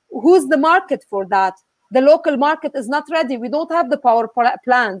 who's the market for that? The local market is not ready. We don't have the power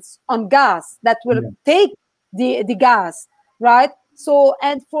plants on gas that will take the gas, right? So,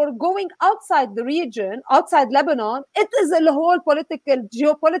 and for going outside the region, outside Lebanon, it is a whole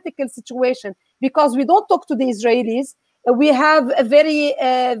geopolitical situation, because we don't talk to the Israelis. We have a very,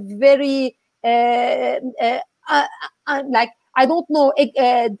 like, I don't know,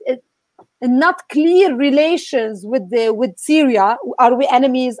 not clear relations with Syria. Are we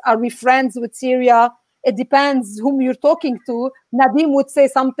enemies? Are we friends with Syria? It depends whom you're talking to. Nadim would say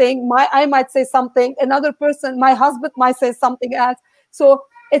something. I might say something. Another person, my husband, might say something else. So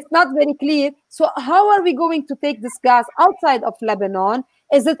it's not very clear. So how are we going to take this gas outside of Lebanon?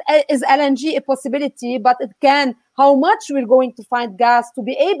 is LNG a possibility? But it can, how much we're going to find gas to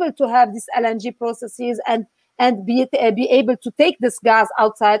be able to have these LNG processes and be able to take this gas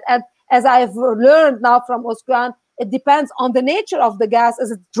outside. And as I've learned now from Oğuzhan, it depends on the nature of the gas.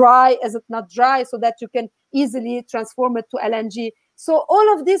 Is it dry? Is it not dry? So that you can easily transform it to LNG. So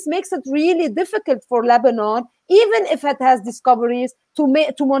all of this makes it really difficult for Lebanon, even if it has discoveries, to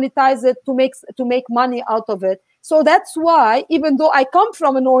monetize it, to make money out of it. So that's why, even though I come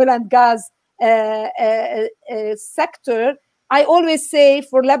from an oil and gas sector, I always say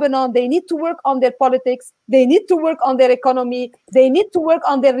for Lebanon, they need to work on their politics, they need to work on their economy, they need to work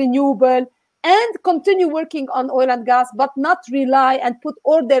on their renewable, and continue working on oil and gas, but not rely and put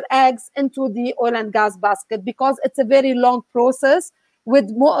all their eggs into the oil and gas basket, because it's a very long process with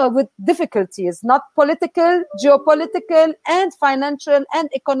difficulties, not political, geopolitical, and financial, and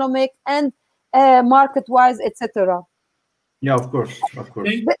economic, and market-wise, etc. Yeah, of course.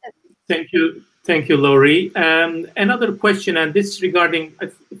 Thank you, Laury. Another question, and this regarding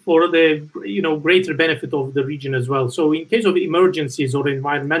for the greater benefit of the region as well. So, in case of emergencies or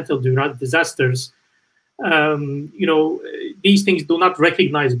environmental disasters, these things do not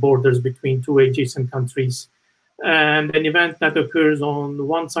recognize borders between two adjacent countries, and an event that occurs on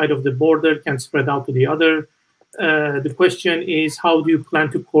one side of the border can spread out to the other. The question is, how do you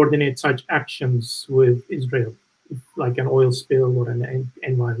plan to coordinate such actions with Israel, like an oil spill or an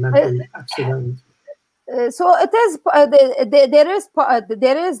environmental accident? So it is.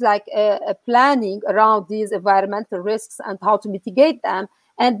 There is like a planning around these environmental risks and how to mitigate them.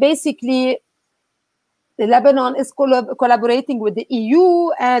 And basically, Lebanon is collaborating with the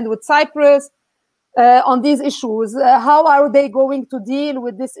EU and with Cyprus on these issues. How are they going to deal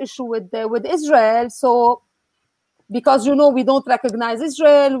with this issue with Israel? So, because we don't recognize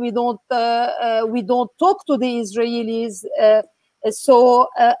Israel, we don't talk to the Israelis. So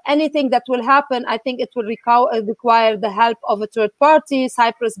anything that will happen, I think it will require the help of a third party,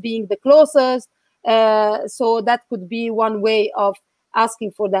 Cyprus being the closest. So that could be one way of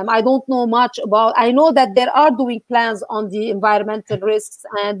asking for them. I don't know much about. I know that there are doing plans on the environmental risks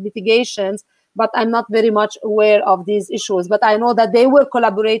and mitigations, but I'm not very much aware of these issues. But I know that they were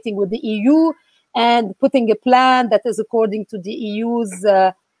collaborating with the EU and putting a plan that is according to the EU's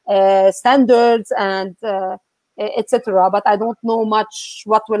standards and etc. But I don't know much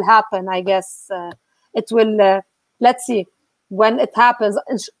what will happen. I guess it will. Let's see when it happens.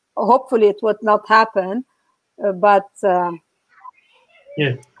 Hopefully, it will not happen. But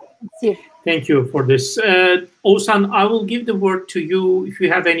yeah. Thank you for this, Oğuzhan. I will give the word to you if you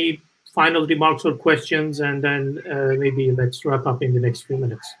have any final remarks or questions, and then maybe let's wrap up in the next few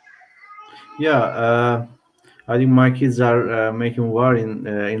minutes. Yeah, I think my kids are making war in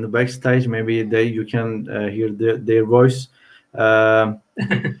the backstage. Maybe you can hear their voice.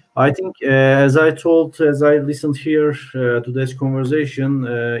 I think, as I listened here to this conversation,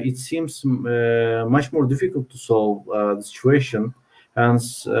 it seems much more difficult to solve the situation.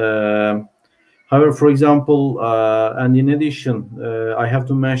 Hence, however, for example, and in addition, I have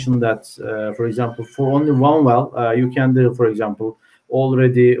to mention that, for example, for only one well, you can do, for example,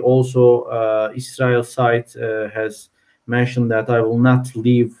 already also Israel side has mentioned that I will not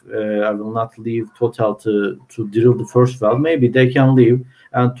leave Total to drill the first well. Maybe they can leave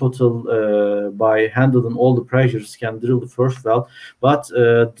and Total by handling all the pressures can drill the first well. But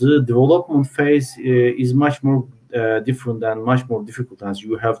the development phase is much more different and much more difficult, as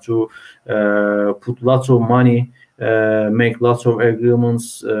you have to put lots of money, make lots of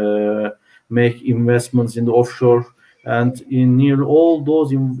agreements, make investments in the offshore. And in near all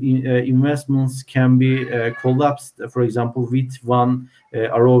those investments can be collapsed, for example, with one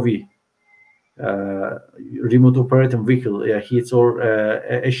ROV, remote operating vehicle, hits, or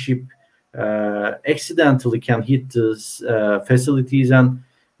a ship accidentally can hit the facilities and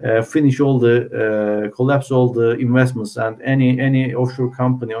finish all the collapse all the investments. And any offshore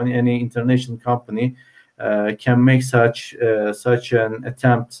company, any international company can make such an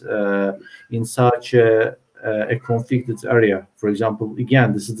attempt in such a conflicted area. For example,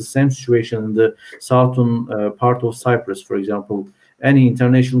 again, this is the same situation in the southern part of Cyprus. For example, any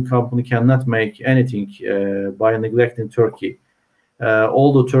international company cannot make anything by neglecting Turkey.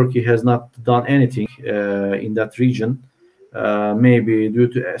 Although Turkey has not done anything in that region, maybe due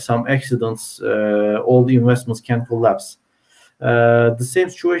to some accidents, all the investments can collapse. The same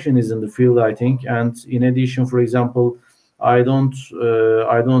situation is in the field, I think. And in addition, for example, I don't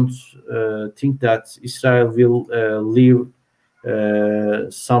think that Israel will leave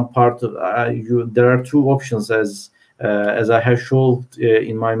some part of. There are two options, as I have showed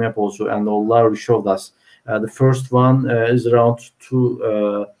in my map also, and Laury showed us. The first one is around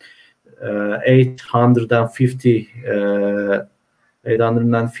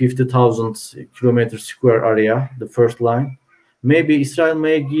 850,000 kilometers square area. The first line. Maybe Israel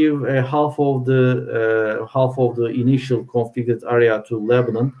may give half of the initial conflicted area to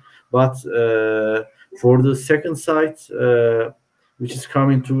Lebanon, but for the second site, which is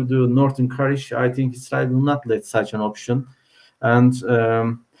coming to the northern Karish, I think Israel will not let such an option. And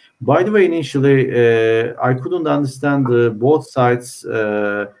by the way, initially I couldn't understand both sides'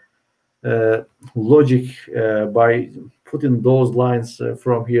 logic by putting those lines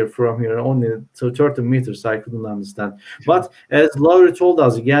from here only to 30 meters. I couldn't understand. But as Laury told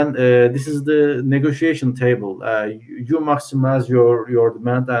us again, this is the negotiation table. You maximize your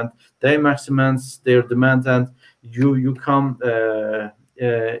demand, and they maximize their demand, and you come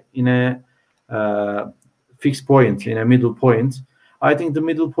in a fixed point, in a middle point. I think the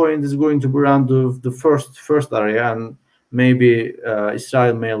middle point is going to be around the first area, and maybe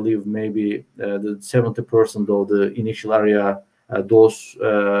Israel may leave maybe the 70% of the initial area, those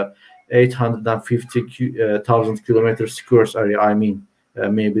 850,000 kilometers square area. I mean,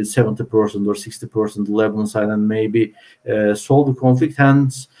 maybe 70% or 60% the Lebanon side, and maybe solve the conflict.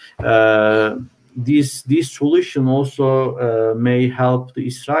 Hence, this solution also may help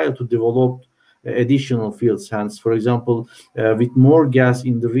Israel to develop additional fields. Hence, for example, with more gas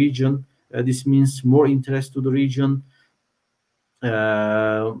in the region, this means more interest to the region.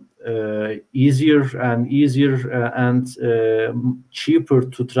 Easier and cheaper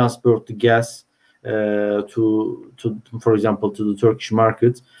to transport the gas to for example to the Turkish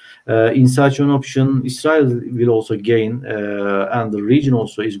market. In such an option, Israel will also gain, and the region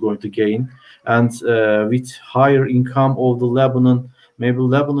also is going to gain. And with higher income of the Lebanon, maybe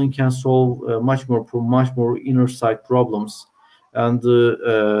Lebanon can solve much more inner side problems, and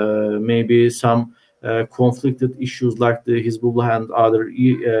maybe some conflicted issues like the Hezbollah and other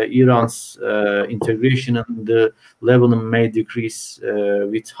Iran's integration in the Lebanon may decrease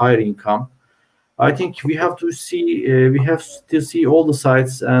with higher income. I think we have to see all the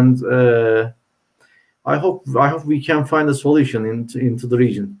sides, and I hope we can find a solution into the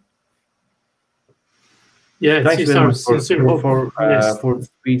region. Yeah, thanks very much for the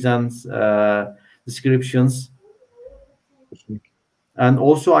speech and descriptions. And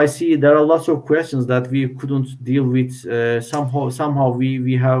also, I see there are lots of questions that we couldn't deal with. Somehow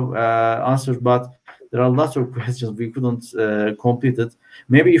we have answered, but there are lots of questions we couldn't complete it.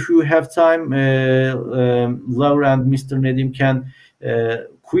 Maybe if you have time, Laura and Mr. Nadim can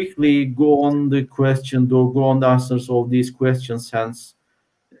quickly go on the question, or go on the answers of these questions. Hence,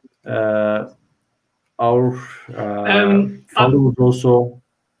 our followers also.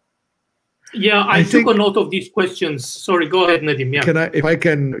 Yeah, I took a note of these questions. Sorry, go ahead, Nadim. Yeah. If I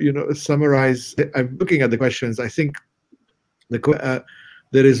can, summarize. I'm looking at the questions. I think there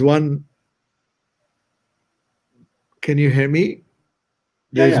is one. Can you hear me?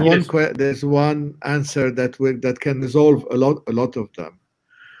 There's one answer that can resolve a lot of them,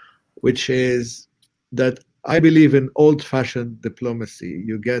 which is that I believe in old-fashioned diplomacy.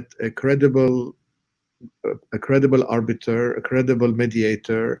 You get a credible arbiter, a credible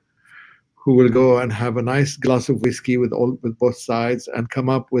mediator, who will go and have a nice glass of whiskey with both sides and come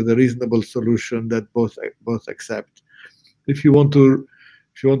up with a reasonable solution that both accept. If you want to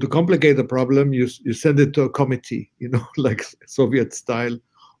complicate the problem, you send it to a committee, like Soviet style,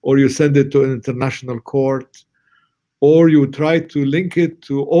 or you send it to an international court, or you try to link it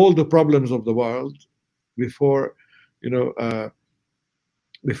to all the problems of the world before it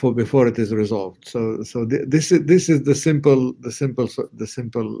is resolved. So this is the simple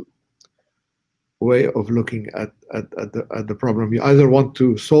way of looking at the problem. You either want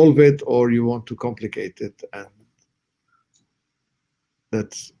to solve it or you want to complicate it, and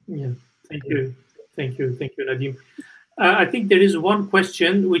that's Thank you, Nadim. I think there is one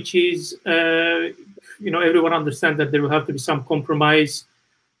question which is, everyone understands that there will have to be some compromise.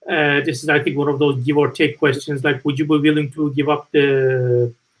 This is, I think, one of those give or take questions. Like, would you be willing to give up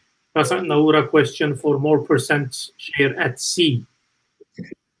the Rasat Naura question for more percent share at sea?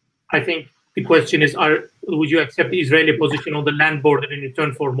 I think the question is, would you accept the Israeli position on the land border in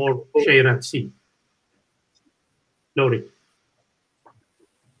return for more share at sea? Laury.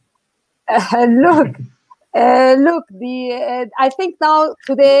 Look. I think now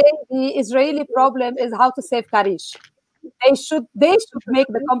today the Israeli problem is how to save Karish. They should make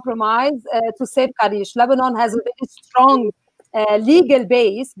the compromise to save Karish. Lebanon has a very strong legal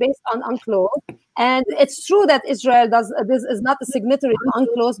base based on UNCLOS, and it's true that Israel this is not a signatory to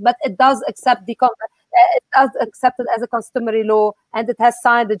UNCLOS, but it does accept it as a customary law, and it has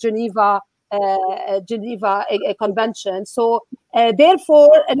signed the Geneva Geneva Convention. So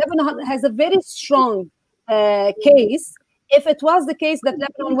therefore, Lebanon has a very strong case. If it was the case that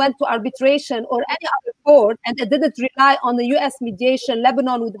Lebanon went to arbitration or any other court and it didn't rely on the US mediation,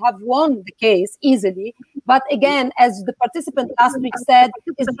 Lebanon would have won the case easily. But again, as the participant last week said,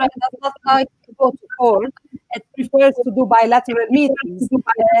 Israel does not like to go to court. It prefers to do bilateral meetings,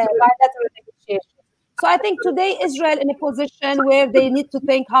 bilateral negotiations. So I think today Israel in a position where they need to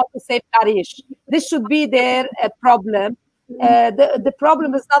think how to save Karish. This should be their problem. The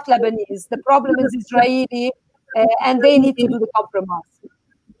problem is not Lebanese. The problem is Israeli. And they need to do the compromise.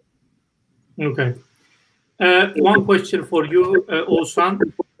 Okay. One question for you, Oğuzhan.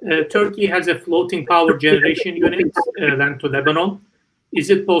 Turkey has a floating power generation unit lent to Lebanon. Is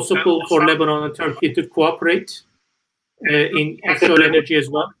it possible for Lebanon and Turkey to cooperate in offshore energy as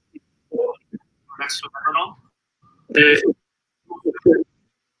well?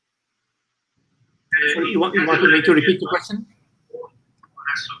 You want me to repeat the question?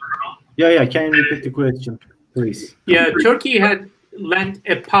 Yeah. Can you repeat the question, please? Yeah, Turkey had lent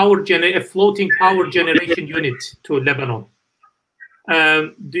a floating power generation unit to Lebanon.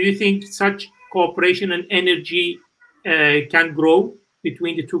 Do you think such cooperation and energy can grow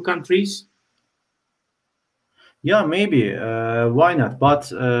between the two countries? Yeah, maybe. Why not? But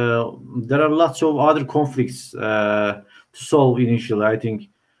there are lots of other conflicts to solve initially. I think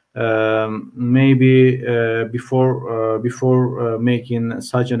maybe before making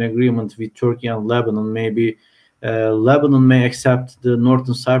such an agreement with Turkey and Lebanon, maybe Lebanon may accept the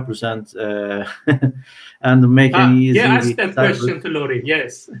Northern Cyprus and and make an easy. Yeah, ask that question to Laury.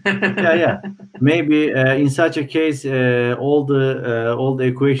 Yes. yeah. Maybe in such a case, all the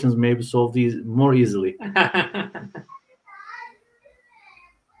equations may be solved more easily.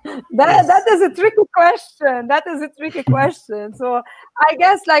 That is a tricky question. That is a tricky question. So I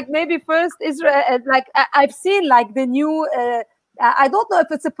guess maybe first Israel, I've seen the new. I don't know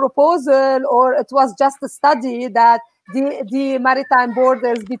if it's a proposal or it was just a study that the maritime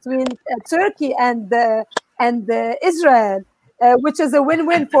borders between Turkey and Israel, which is a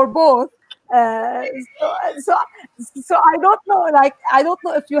win-win for both. So I don't know. I don't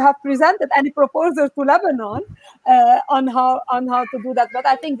know if you have presented any proposal to Lebanon on how to do that. But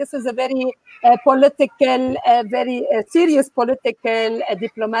I think this is a very political, very serious political,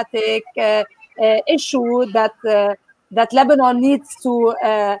 diplomatic issue that Lebanon needs to.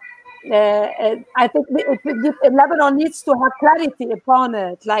 I think Lebanon needs to have clarity upon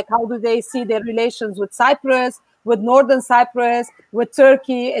it. How do they see their relations with Cyprus, with Northern Cyprus, with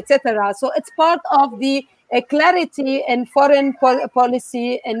Turkey, etc. So it's part of the clarity in foreign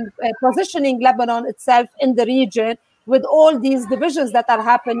policy and positioning Lebanon itself in the region with all these divisions that are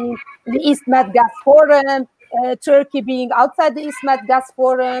happening. The East Med Gas Forum, Turkey being outside the East Med Gas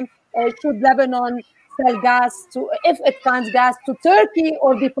Forum. Should Lebanon sell gas if it finds gas to Turkey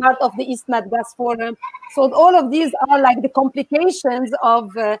or be part of the East Med Gas Forum? So all of these are the complications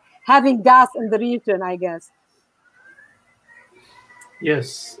of having gas in the region, I guess.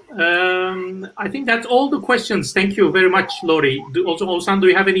 Yes, I think that's all the questions. Thank you very much, Laury. Also, Oğuzhan, do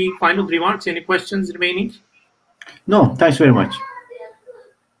you have any final remarks, any questions remaining? No, thanks very much.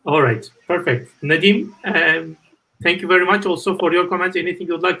 All right, perfect. Nadim, thank you very much also for your comments. Anything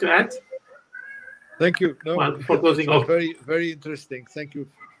you'd like to add? Thank you. No, well, for closing off. Very, very interesting. Thank you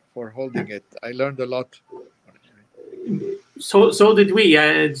for holding it. I learned a lot. So did we.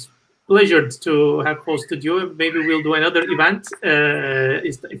 It's pleasure to have hosted you. Maybe we'll do another event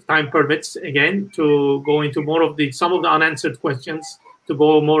if time permits again to go into more of some of the unanswered questions, to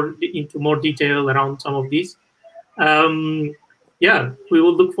go into more detail around some of these. Yeah, we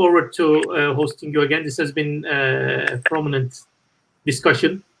will look forward to hosting you again. This has been a prominent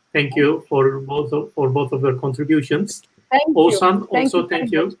discussion. Thank you for both of your contributions. Thank you. Oğuzhan, also thank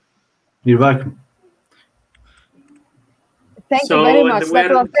you. You're welcome. Thank you very much.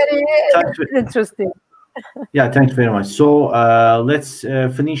 That was very interesting. Yeah, thanks very much. So let's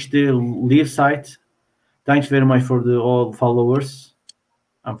finish the leave site. Thanks very much for all followers.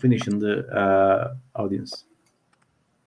 I'm finishing the audience.